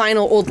the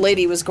final old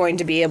lady was going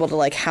to be able to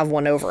like have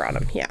one over on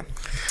him. Yeah.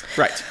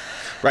 Right.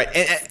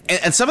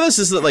 And some of this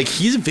is that like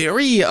he's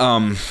very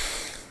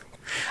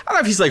I don't know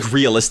if he's like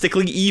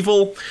realistically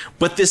evil,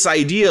 but this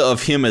idea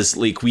of him as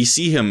like, we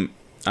see him,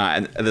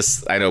 and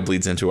this I know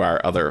bleeds into our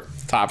other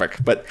topic,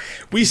 but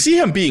we see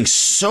him being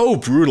so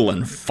brutal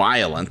and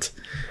violent,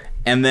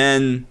 and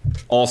then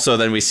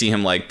we see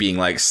him like being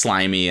like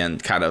slimy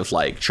and kind of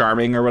like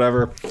charming or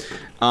whatever,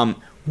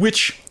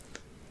 which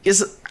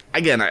is,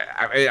 again,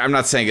 I'm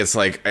not saying it's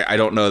like, I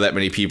don't know that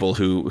many people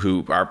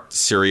who are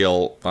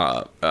serial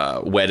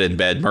wed in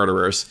bed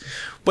murderers,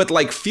 but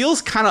like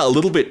feels kind of a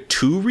little bit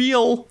too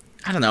real.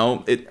 I don't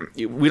know.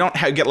 We don't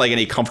get like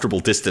any comfortable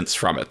distance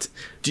from it.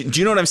 Do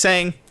you know what I'm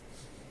saying?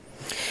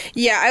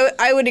 Yeah,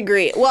 I would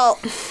agree. Well,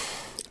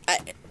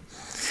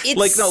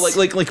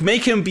 it's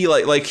make him be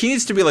like he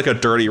needs to be like a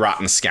dirty,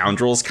 rotten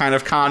scoundrels kind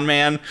of con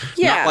man.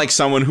 Yeah. Not like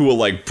someone who will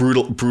like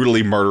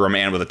brutally murder a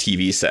man with a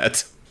TV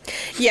set.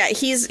 Yeah,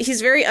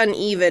 he's very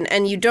uneven,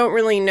 and you don't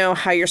really know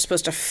how you're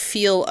supposed to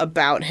feel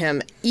about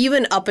him,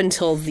 even up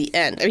until the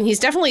end. I mean, he's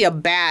definitely a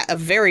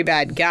very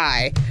bad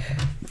guy.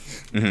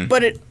 Mm-hmm.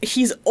 But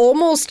he's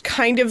almost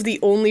kind of the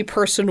only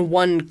person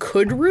one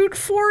could root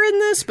for in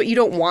this, but you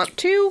don't want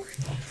to.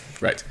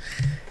 Right.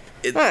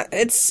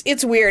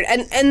 It's weird.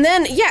 And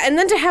then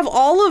to have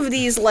all of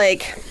these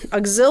like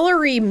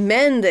auxiliary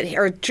men that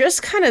are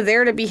just kind of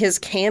there to be his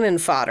cannon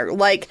fodder.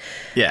 Like,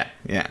 yeah.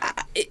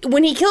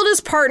 When he killed his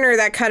partner,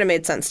 that kind of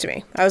made sense to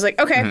me. I was like,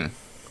 okay. Mm-hmm.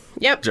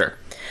 Yep. Sure.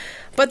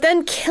 But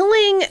then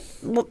killing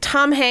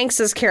Tom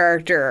Hanks's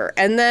character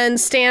and then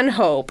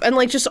Stanhope and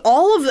like just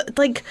all of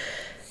like,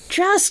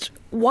 just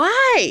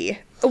why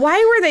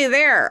were they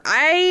there?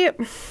 I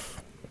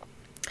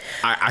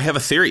have a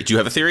theory. Do you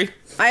have a theory?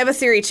 I have a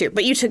theory too,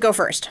 but you two go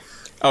first.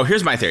 Oh,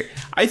 here's my theory.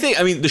 I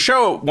mean, the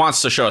show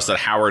wants to show us that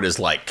Howard is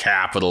like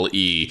capital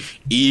E,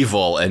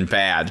 evil and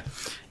bad.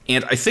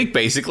 And I think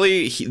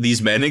basically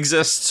these men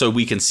exist so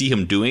we can see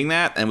him doing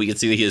that, and we can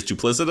see that he is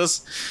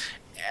duplicitous.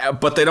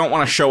 But they don't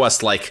want to show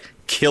us like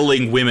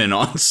killing women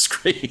on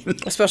screen,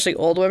 especially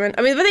old women.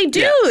 I mean, but they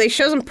do. Yeah. They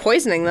shows him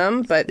poisoning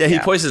them, but he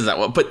poisons that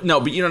one. But no,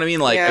 but you know what I mean.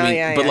 Like,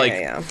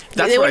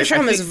 That's they want to show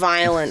him as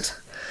violent.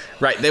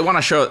 Right. They want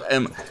to show.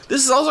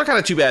 This is also kind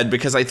of too bad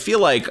because I feel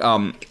like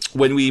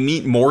when we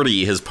meet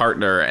Morty, his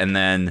partner, and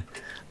then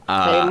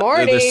Hey,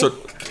 Morty.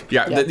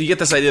 You get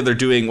this idea they're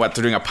doing a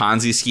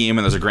Ponzi scheme,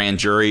 and there's a grand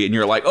jury, and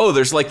you're like, oh,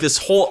 there's like this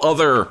whole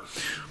other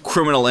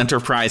criminal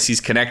enterprise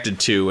he's connected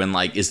to, and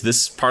like, is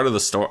this part of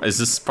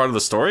the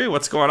story?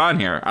 What's going on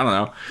here? I don't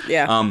know.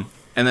 Yeah.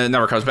 And then it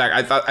never comes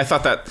back. I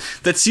thought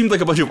that seemed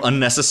like a bunch of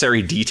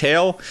unnecessary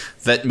detail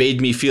that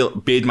made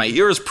my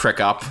ears prick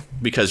up,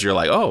 because you're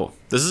like, oh,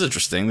 this is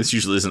interesting. This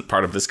usually isn't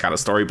part of this kind of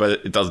story,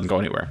 but it doesn't go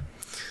anywhere.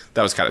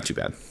 That was kind of too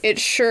bad. It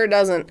sure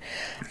doesn't.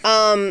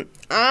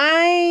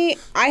 I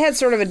had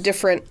sort of a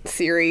different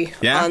theory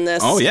on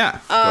this. Oh, yeah.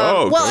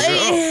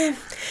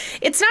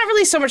 It's not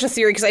really so much a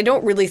theory, because I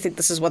don't really think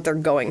this is what they're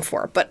going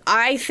for. But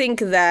I think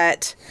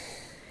that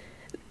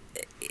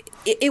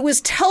it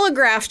was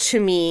telegraphed to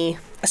me,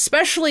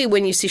 especially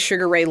when you see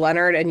Sugar Ray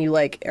Leonard and you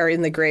like are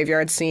in the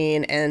graveyard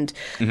scene, and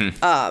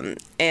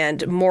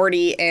and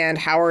Morty and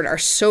Howard are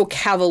so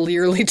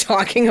cavalierly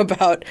talking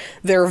about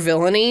their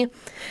villainy.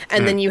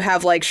 And then you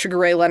have like Sugar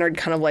Ray Leonard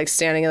kind of like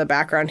standing in the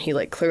background. He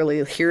like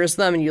clearly hears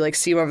them, and you like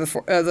see him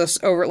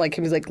over like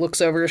he like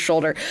looks over his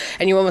shoulder,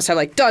 and you almost have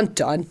like dun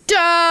dun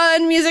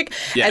dun music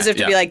as if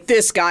to be like,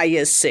 this guy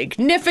is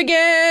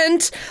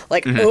significant.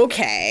 Like,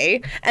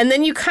 okay. And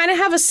then you kind of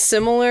have a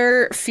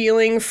similar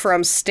feeling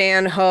from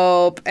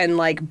Stanhope and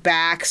like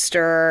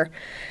Baxter.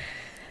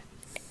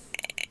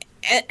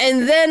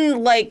 And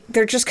then, like,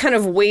 they're just kind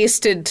of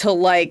wasted to,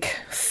 like,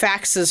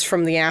 faxes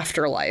from the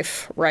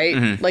afterlife,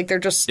 right? Like, they're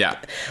just,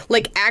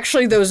 like,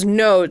 actually those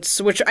notes,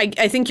 which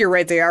I think you're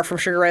right, they are from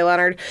Sugar Ray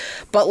Leonard,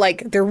 but,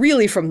 like, they're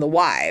really from the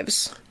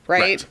wives,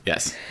 right?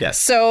 Yes.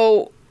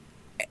 So,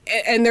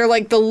 and they're,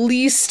 like, the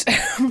least,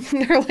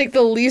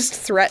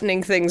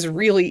 threatening things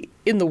really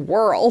in the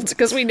world,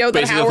 because we know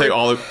that Howard... we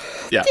know that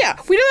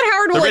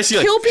Howard will, like,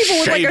 kill people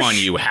with, like, shame on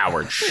you,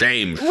 Howard,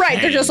 shame.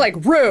 Right, they're just,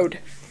 like, rude.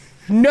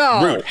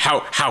 No. Rude.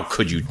 How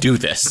could you do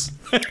this?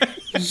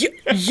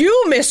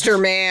 you,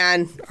 Mr.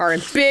 Man, are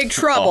in big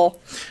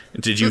trouble. Oh.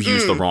 Did you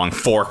use the wrong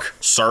fork,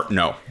 sir?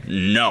 No,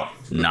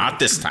 not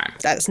this time.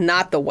 That is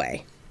not the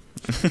way.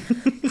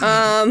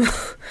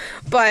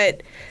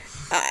 But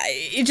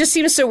it just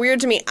seems so weird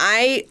to me.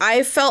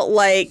 I felt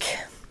like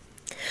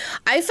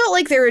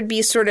there would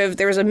be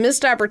there was a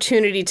missed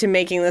opportunity to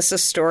making this a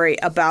story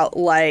about,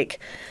 like,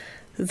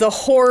 the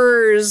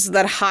horrors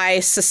that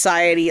high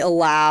society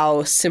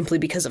allow simply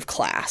because of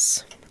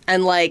class.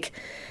 And, like,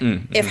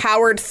 if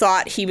Howard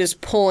thought he was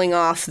pulling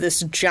off this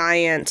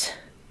giant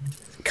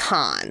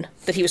con,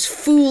 that he was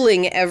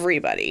fooling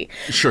everybody.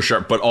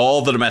 Sure. But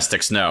all the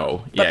domestics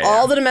know.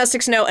 All the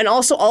domestics know, and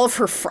also all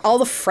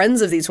the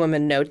friends of these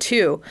women know,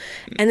 too.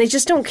 And they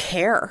just don't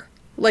care.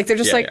 Like, they're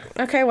just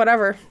okay,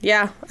 whatever.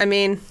 Yeah, I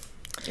mean...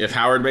 If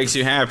Howard makes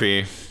you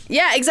happy...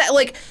 Yeah, exactly.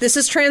 Like, this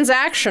is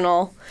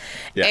transactional.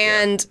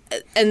 And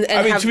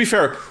I mean, to be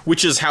fair,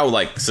 which is how,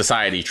 like,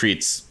 society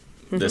treats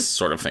this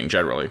sort of thing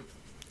generally.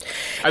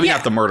 I mean,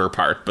 not the murder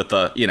part, but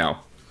the, you know.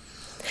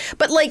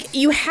 But, like,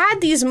 you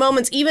had these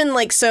moments, even,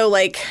 like, so,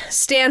 like,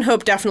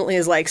 Stanhope definitely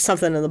is, like,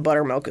 something in the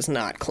buttermilk is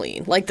not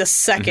clean. Like, the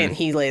second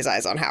he lays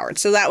eyes on Howard.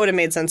 So that would have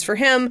made sense for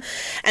him.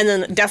 And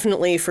then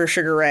definitely for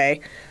Sugar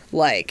Ray,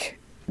 like...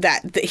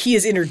 That he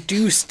is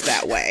introduced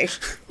that way.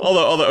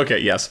 Although, okay,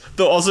 yes.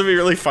 Though also be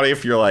really funny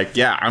if you're like,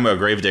 yeah, I'm a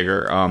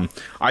gravedigger.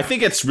 I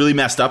think it's really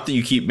messed up that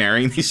you keep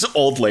marrying these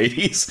old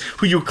ladies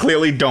who you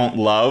clearly don't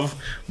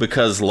love,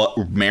 because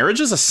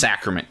marriage is a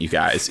sacrament, you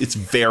guys. It's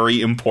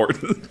very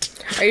important.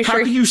 Are you How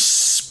sure? can you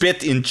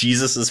spit in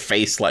Jesus's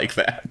face like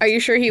that? Are you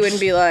sure he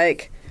wouldn't be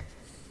like,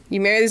 you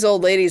marry these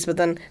old ladies, but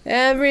then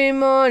every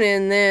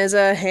morning there's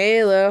a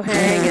halo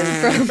hanging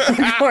from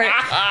the morning.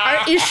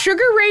 Is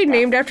Sugar Ray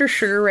named after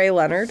Sugar Ray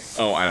Leonard?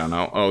 Oh, I don't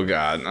know. Oh,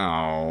 God.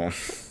 Oh.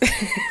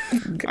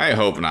 I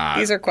hope not.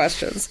 These are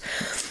questions.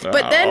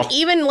 But then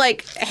even,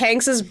 like,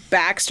 Hanks's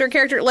Baxter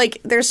character,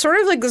 like, there's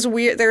sort of, like, this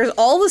weird... There's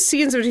all the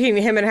scenes between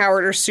him and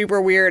Howard are super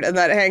weird, and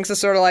that Hanks is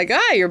sort of like,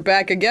 you're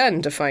back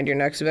again to find your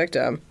next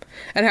victim.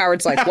 And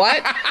Howard's like,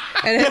 what?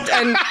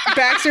 and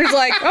Baxter's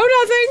like,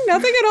 oh,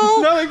 nothing at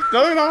all.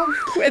 Nothing at all.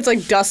 It's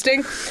like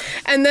dusting.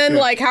 And then,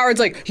 like, Howard's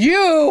like,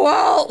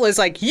 it's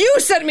like, you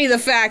sent me the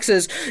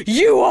faxes.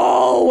 You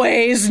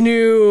always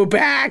knew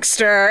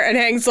Baxter. And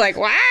Hank's like,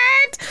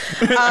 what?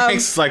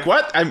 Hank's like,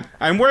 what?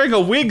 I'm wearing a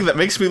wig that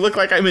makes me look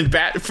like I'm in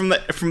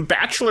from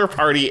Bachelor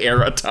Party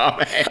era Tom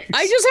Hanks.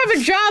 I just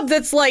have a job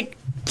that's, like,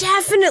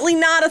 definitely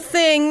not a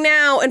thing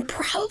now, and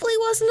probably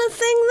wasn't a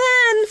thing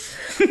then.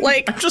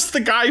 Like, I'm just the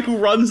guy who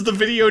runs the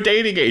video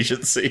dating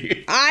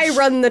agency. I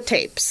run the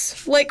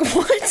tapes. Like,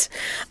 what?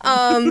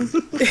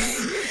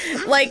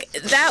 Like,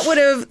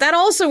 that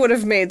also would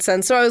have made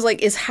sense. So I was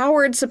like, is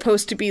Howard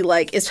supposed to be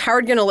like, is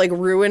Howard gonna, like,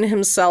 ruin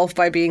himself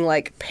by being,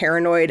 like,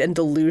 paranoid and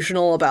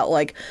delusional about,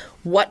 like,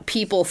 what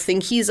people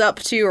think he's up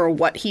to or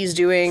what he's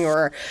doing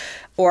or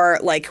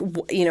like,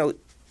 you know,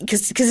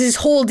 because his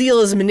whole deal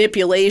is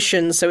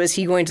manipulation, so is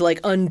he going to, like,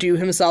 undo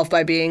himself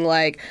by being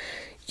like,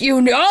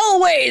 you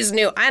always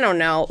knew? I don't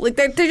know. Like,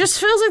 there just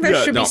feels like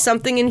there should be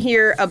something in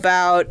here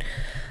about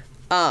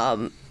how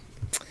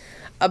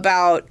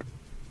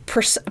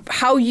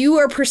you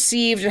are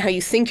perceived and how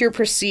you think you're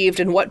perceived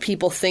and what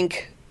people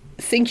think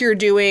think you're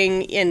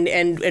doing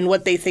and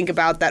what they think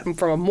about that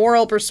from a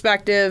moral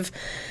perspective.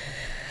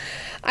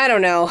 I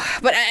don't know,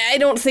 but I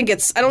don't think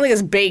it's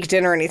baked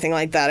in or anything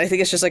like that. I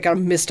think it's just like a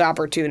missed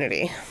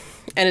opportunity.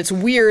 And it's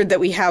weird that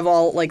we have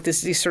all like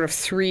these sort of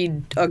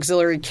 3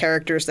 auxiliary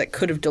characters that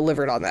could have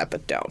delivered on that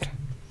but don't.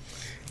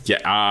 Yeah,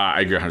 I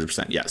agree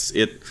 100%. Yes,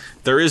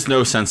 there is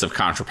no sense of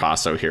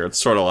contrapasso here. It's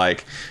sort of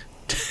like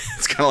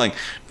it's kind of like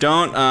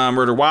don't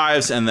murder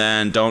wives and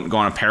then don't go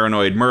on a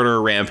paranoid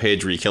murder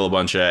rampage where you kill a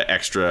bunch of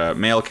extra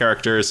male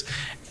characters.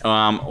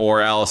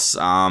 Or else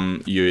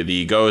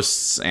the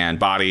ghosts and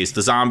bodies,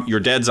 your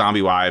dead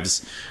zombie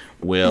wives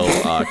will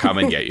come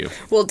and get you.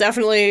 Will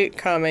definitely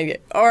come and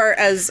get, or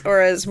as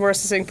more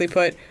succinctly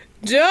put,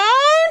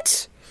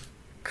 don't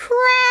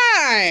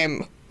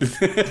crime.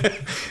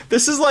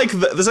 This is like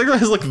this actually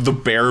has like the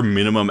bare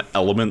minimum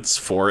elements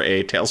for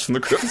a Tales from the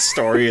Crypt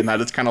story, and that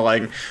it's kind of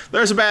like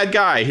there's a bad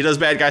guy, he does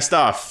bad guy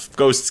stuff,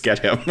 ghosts get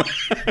him.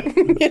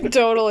 Yeah,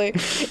 totally.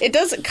 It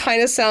does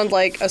kind of sound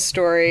like a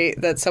story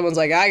that someone's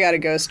like, I got a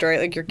ghost story.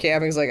 Like your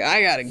camping's like,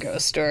 I got a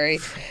ghost story.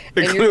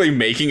 They're clearly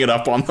making it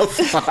up on the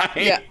fly.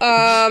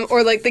 Yeah.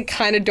 Or like they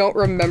kind of don't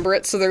remember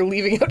it, so they're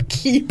leaving out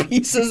key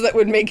pieces that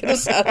would make it a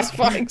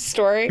satisfying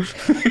story.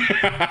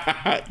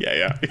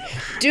 Yeah.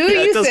 Do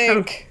you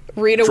think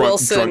Rita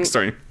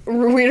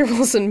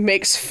Wilson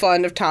makes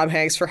fun of Tom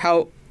Hanks for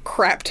how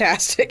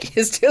craptastic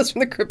his Tales from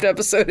the Crypt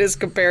episode is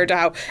compared to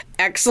how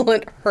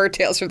excellent her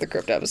Tales from the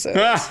Crypt episode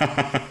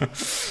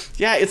is?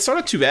 Yeah, it's sort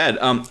of too bad.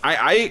 I'm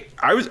going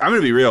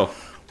to be real.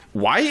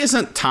 Why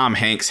isn't Tom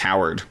Hanks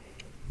Howard?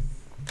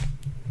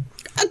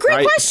 A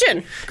great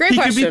question. He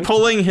could be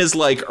pulling his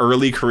like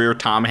early career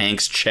Tom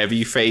Hanks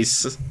Chevy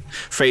faces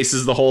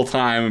the whole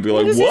time and be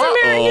like,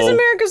 "Whoa!" He's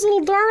America's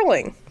little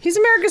darling. He's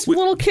America's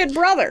little kid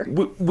brother.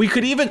 They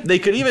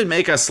could even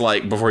make us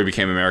like before he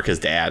became America's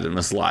dad and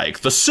was like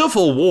the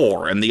Civil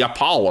War and the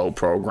Apollo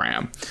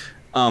program.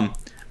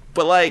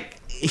 But like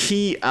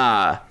we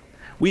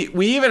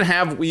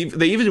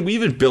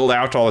even build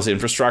out all this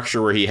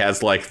infrastructure where he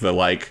has like the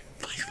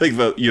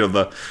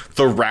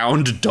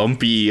round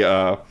dumpy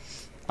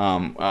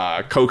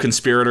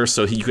co-conspirator,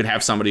 so you could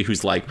have somebody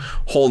who's like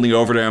holding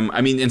over to him.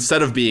 I mean,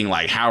 instead of being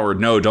like, Howard,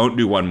 no, don't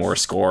do one more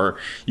score,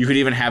 you could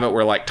even have it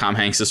where like Tom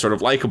Hanks is sort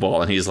of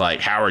likable and he's like,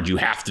 Howard, you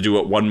have to do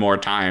it one more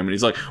time, and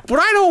he's like, but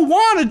I don't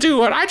want to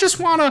do it, I just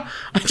want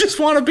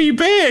to be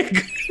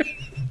big.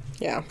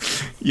 Yeah.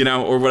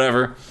 Or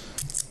whatever.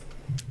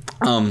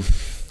 I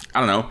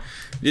don't know,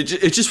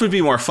 it just would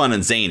be more fun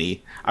and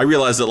zany. I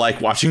realize that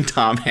like watching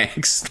Tom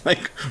Hanks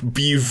like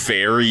be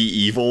very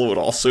evil would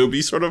also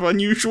be sort of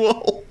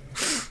unusual.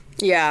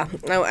 Yeah,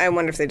 I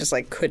wonder if they just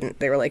like couldn't.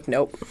 They were like,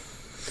 nope.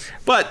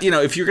 But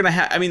if you're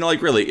gonna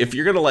if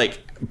you're gonna like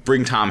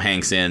bring Tom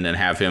Hanks in and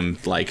have him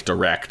like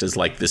direct as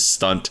like this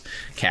stunt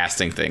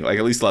casting thing, like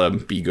at least let him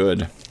be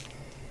good.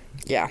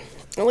 Yeah,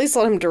 at least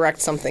let him direct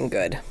something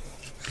good.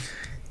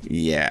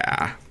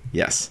 Yeah.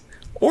 Yes.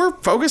 Or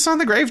focus on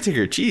the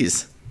Gravedigger.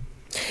 Jeez.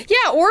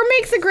 Yeah, or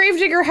make the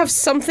Gravedigger have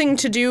something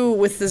to do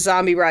with the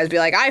zombie brides. Be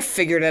like, I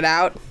figured it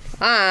out.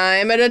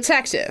 I'm a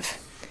detective.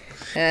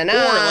 And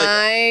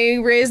I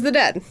raise the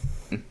dead.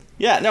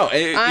 Yeah, no.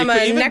 I'm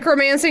a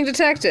necromancing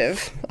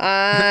detective.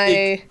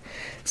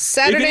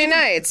 Saturday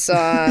nights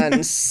on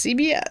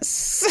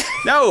CBS.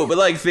 No, but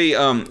like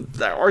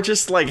or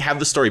just like have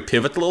the story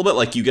pivot a little bit.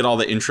 Like you get all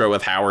the intro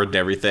with Howard and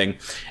everything,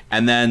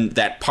 and then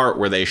that part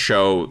where they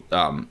show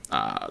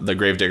the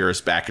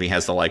Gravedigger's back and he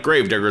has the like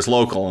Gravedigger's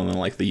local and then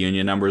like the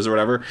union numbers or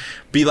whatever.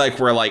 Be like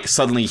where like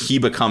suddenly he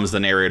becomes the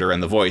narrator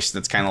and the voice, and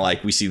it's kind of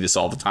like we see this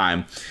all the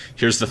time.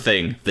 Here's the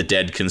thing: the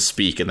dead can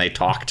speak and they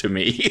talk to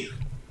me.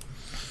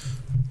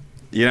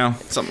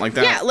 Something like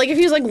that. Yeah, like if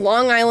he was like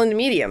Long Island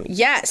Medium.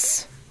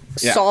 Yes.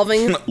 Yeah.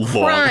 Solving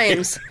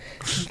crimes,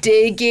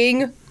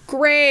 digging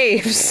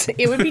graves.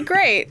 It would be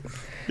great.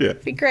 Yeah,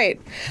 it'd be great.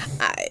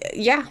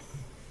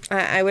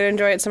 I would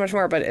enjoy it so much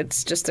more. But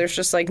it's just there's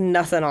just like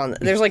nothing on.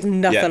 There's like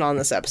nothing on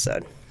this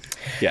episode.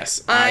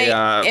 Yes, I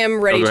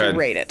am ready to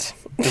rate it.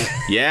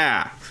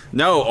 Yeah.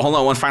 No, hold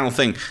on. One final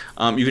thing.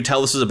 You could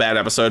tell this is a bad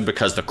episode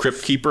because the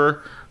Crypt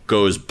Keeper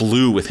goes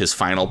blue with his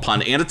final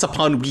pun, and it's a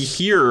pun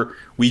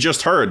we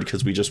just heard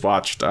because we just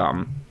watched.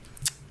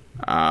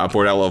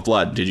 Bordello of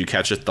Blood. Did you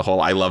catch it? The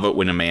whole I love it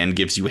when a man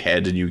gives you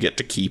head and you get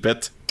to keep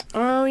it.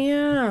 Oh,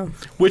 yeah.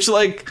 Which,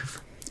 like,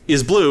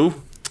 is blue.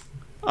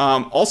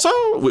 Also,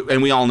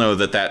 and we all know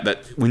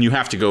that when you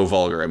have to go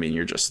vulgar, I mean,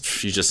 you just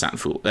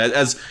sound fool.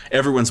 As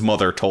everyone's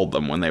mother told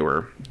them when they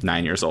were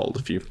 9 years old,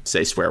 if you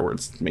say swear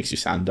words, it makes you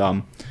sound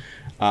dumb.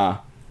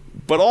 But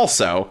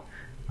also,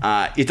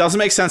 it doesn't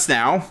make sense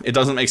now. It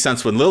doesn't make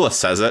sense when Lilith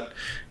says it.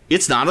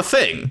 It's not a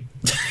thing.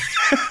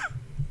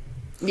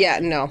 Yeah,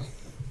 no.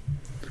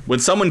 When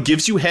someone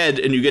gives you head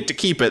and you get to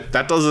keep it,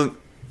 that doesn't...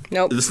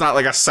 Nope. It's not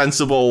like a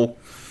sensible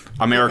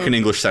American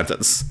English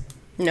sentence.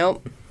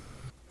 Nope.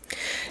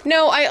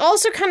 No, I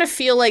also kind of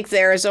feel like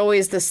there is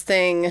always this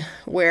thing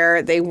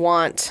where they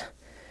want,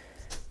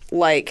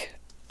 like,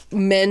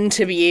 men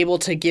to be able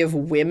to give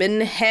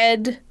women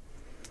head.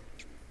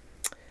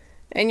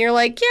 And you're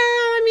like, yeah,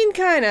 I mean,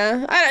 kind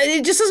of.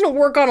 It just doesn't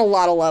work on a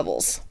lot of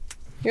levels.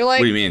 You're like...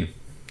 What do you mean?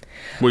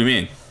 What do you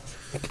mean?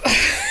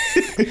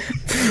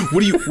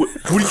 What are you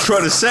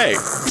trying to say?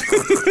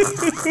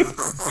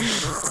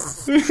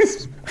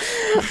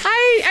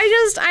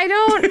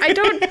 I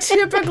don't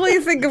typically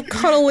think of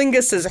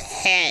Cunnilingus as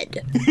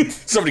head.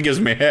 Somebody gives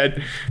me a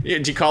head. Do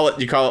you call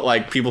it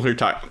like people who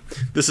talk?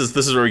 This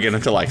is where we get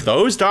into like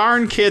those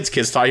darn kids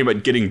talking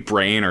about getting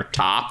brain or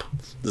top.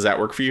 Does that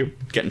work for you?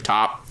 Getting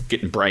top,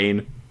 getting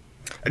brain.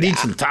 I need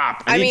some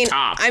top. I need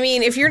top. I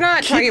mean, if you're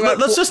not talking about...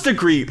 Let's just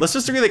agree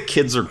that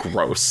kids are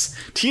gross.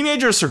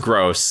 Teenagers are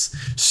gross.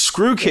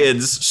 Screw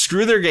kids.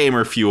 Screw their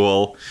gamer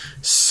fuel.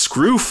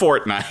 Screw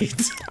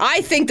Fortnite.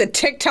 I think that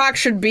TikTok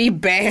should be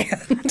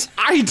banned.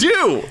 I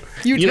do.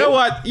 You do? know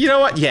what?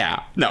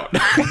 Yeah. No.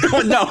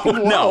 No.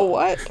 Whoa,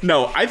 what?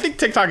 No, I think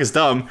TikTok is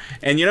dumb.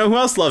 And you know who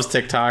else loves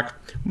TikTok?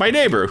 My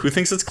neighbor, who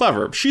thinks it's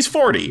clever. She's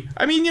 40.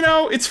 I mean,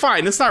 it's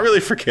fine. It's not really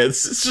for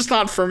kids. It's just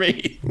not for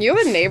me. You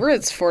have a neighbor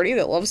that's 40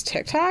 that loves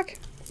TikTok?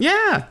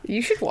 Yeah.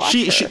 You should watch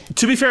her.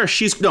 To be fair,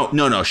 she's good.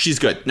 No.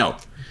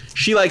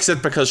 She likes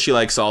it because she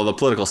likes all the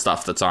political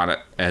stuff that's on it.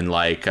 And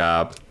like,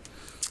 I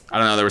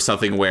don't know, there was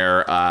something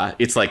where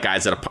it's like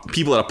guys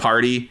people at a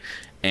party,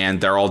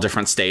 and they're all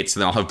different states,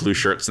 and they all have blue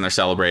shirts, and they're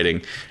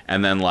celebrating.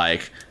 And then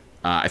like...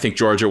 I think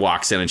Georgia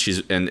walks in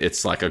and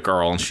it's like a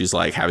girl, and she's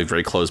like having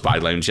very closed body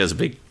language. She has a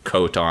big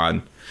coat on,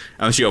 and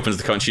then she opens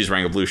the coat and she's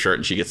wearing a blue shirt,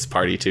 and she gets the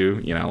party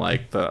too.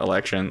 Like the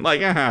election.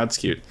 Like, it's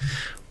cute.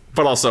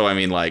 But also, I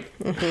mean, like,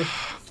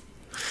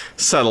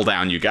 settle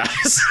down, you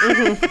guys.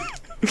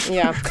 Mm-hmm.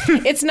 Yeah,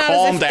 it's not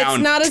Calm as if down,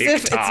 it's not TikTok. as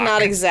if it's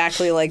not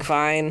exactly like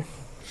Vine.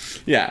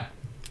 Yeah.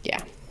 Yeah.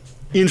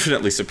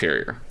 Infinitely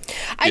superior.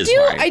 I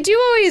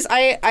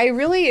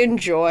really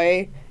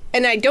enjoy.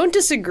 And I don't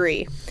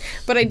disagree,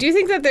 but I do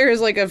think that there is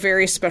like a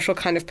very special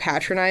kind of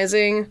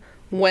patronizing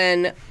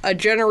when a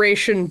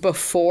generation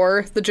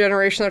before the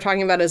generation they're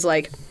talking about is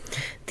like,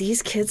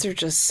 these kids are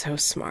just so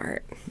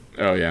smart.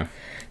 Oh, yeah.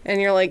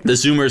 And you're like... The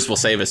Zoomers will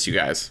save us, you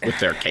guys, with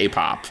their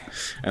K-pop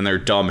and their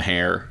dumb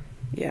hair.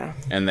 Yeah.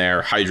 And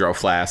their hydro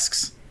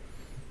flasks.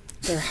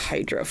 Their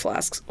hydro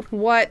flasks.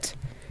 What?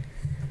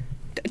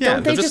 Yeah,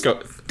 the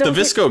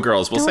Visco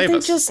girls will save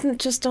us.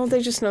 Don't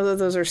they just know that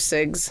those are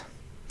SIGs?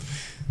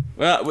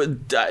 Well,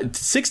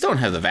 SIGs don't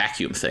have the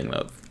vacuum thing,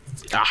 though.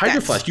 A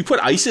hydro flask, you put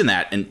ice in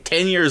that, and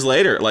 10 years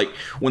later, like,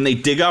 when they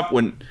dig up,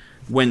 when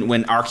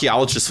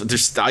archaeologists,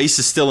 the ice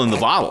is still in the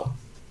bottle.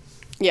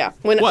 Yeah.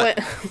 What? What?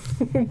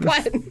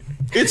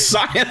 It's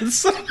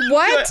science.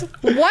 What?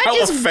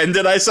 How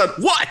offended I said,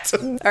 what?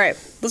 All right,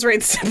 let's rate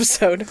this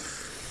episode.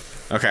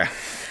 Okay.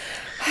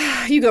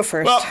 You go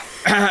first. Well,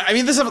 I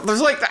mean, this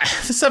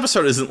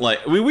episode isn't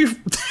like... we've...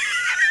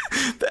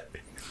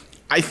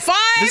 5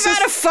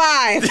 out of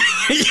 5.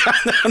 Yeah,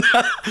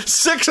 no.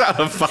 6 out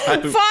of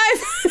 5.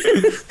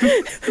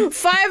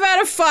 5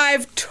 out of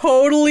 5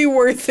 totally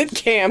worth it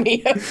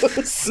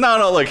cameos.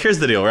 No, look, here's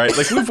the deal, right?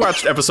 Like, we've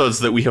watched episodes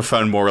that we have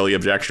found morally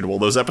objectionable.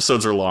 Those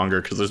episodes are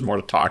longer because there's more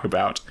to talk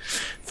about.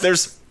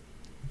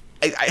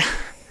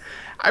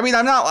 I mean,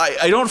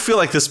 I don't feel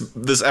like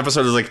this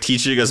episode is like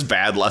teaching us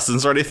bad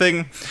lessons or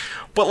anything,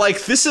 but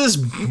like this is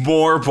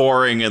more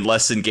boring and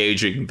less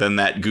engaging than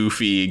that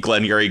goofy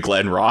Glengarry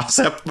Glen Ross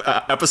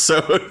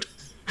episode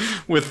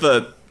with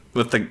the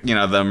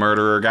the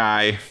murderer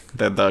guy,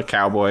 the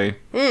cowboy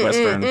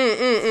western.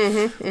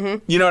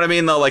 You know what I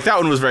mean though? Like that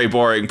one was very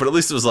boring, but at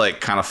least it was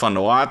like kind of fun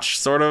to watch,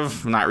 sort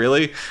of. Not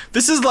really.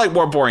 This is like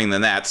more boring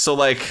than that. So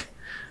like,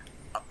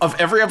 of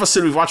every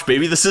episode we've watched,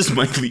 maybe this is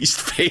my least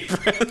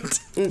favorite.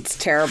 It's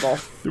terrible.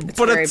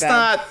 But it's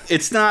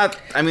not.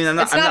 I mean, I'm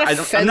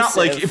not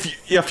like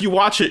if you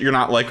watch it, you're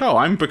not like, oh,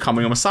 I'm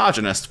becoming a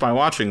misogynist by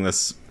watching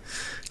this.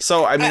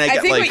 So I mean, I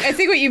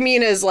think what you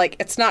mean is like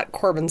it's not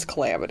Corbin's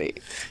Calamity.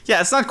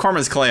 Yeah, it's not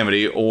Corbin's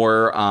Calamity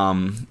or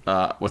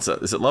what's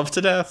that? Is it Love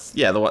to Death?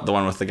 Yeah, the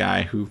one with the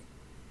guy who.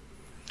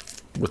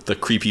 With the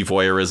creepy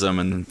voyeurism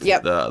and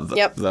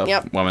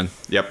the woman.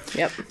 Yep.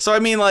 So I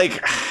mean, like.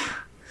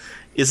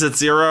 Is it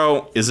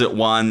 0? Is it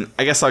 1?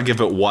 I guess I'll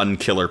give it 1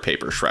 killer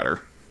paper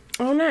shredder.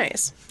 Oh,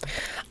 nice.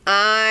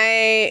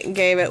 I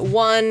gave it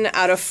 1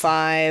 out of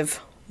 5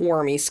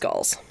 wormy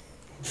skulls.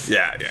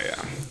 Yeah.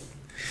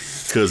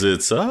 Because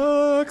it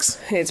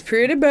sucks. It's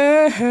pretty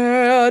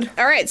bad.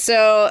 All right,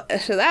 so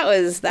that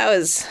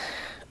was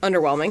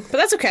underwhelming, but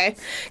that's okay,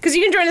 because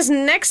you can join us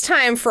next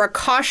time for a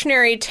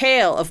cautionary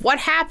tale of what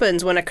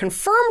happens when a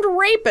confirmed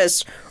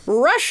rapist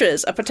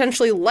rushes a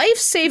potentially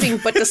life-saving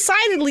but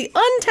decidedly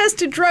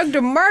untested drug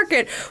to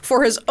market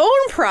for his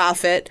own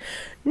profit.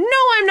 No,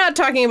 I'm not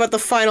talking about the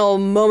final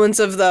moments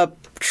of the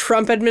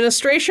Trump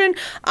administration.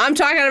 I'm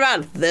talking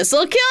about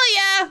This'll Kill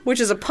Ya,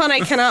 which is a pun I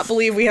cannot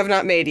believe we have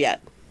not made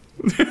yet.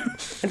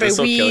 And by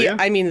we,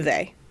 I mean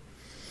they.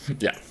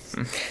 Yeah.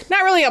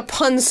 Not really a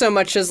pun so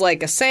much as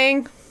like a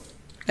saying.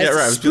 Yeah,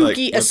 right.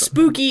 A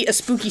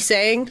spooky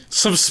saying.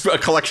 A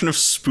collection of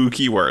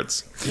spooky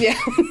words. Yeah,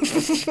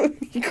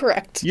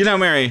 correct. You know,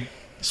 Mary,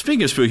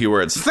 speaking of spooky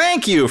words,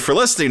 thank you for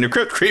listening to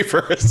Crypt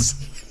Creepers.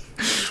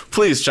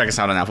 Please check us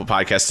out on Apple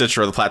Podcasts,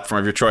 Stitcher, or the platform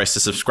of your choice to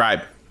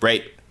subscribe,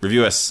 rate,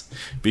 review us.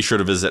 Be sure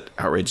to visit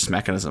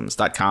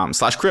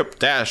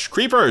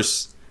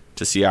outrageousmechanisms.com/crypt-creepers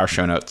to see our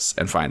show notes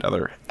and find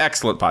other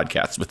excellent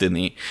podcasts within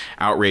the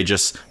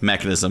Outrageous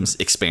Mechanisms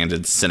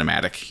expanded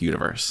cinematic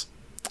universe.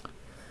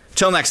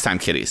 Till next time,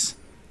 kiddies.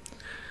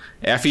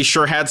 Effie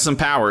sure had some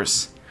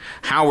powers.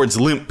 Howard's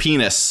limp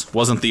penis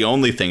wasn't the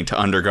only thing to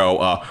undergo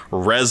a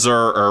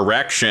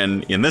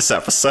resurrection in this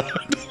episode.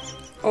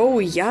 Oh,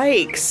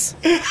 yikes.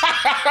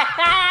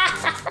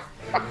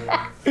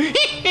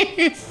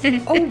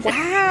 Oh,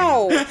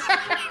 wow.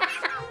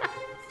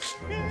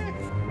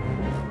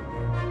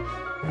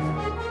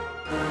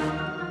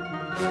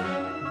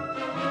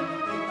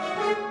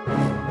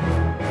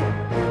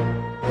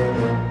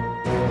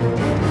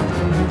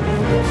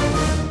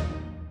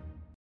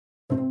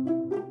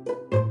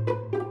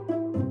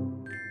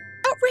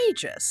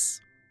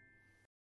 Outrageous.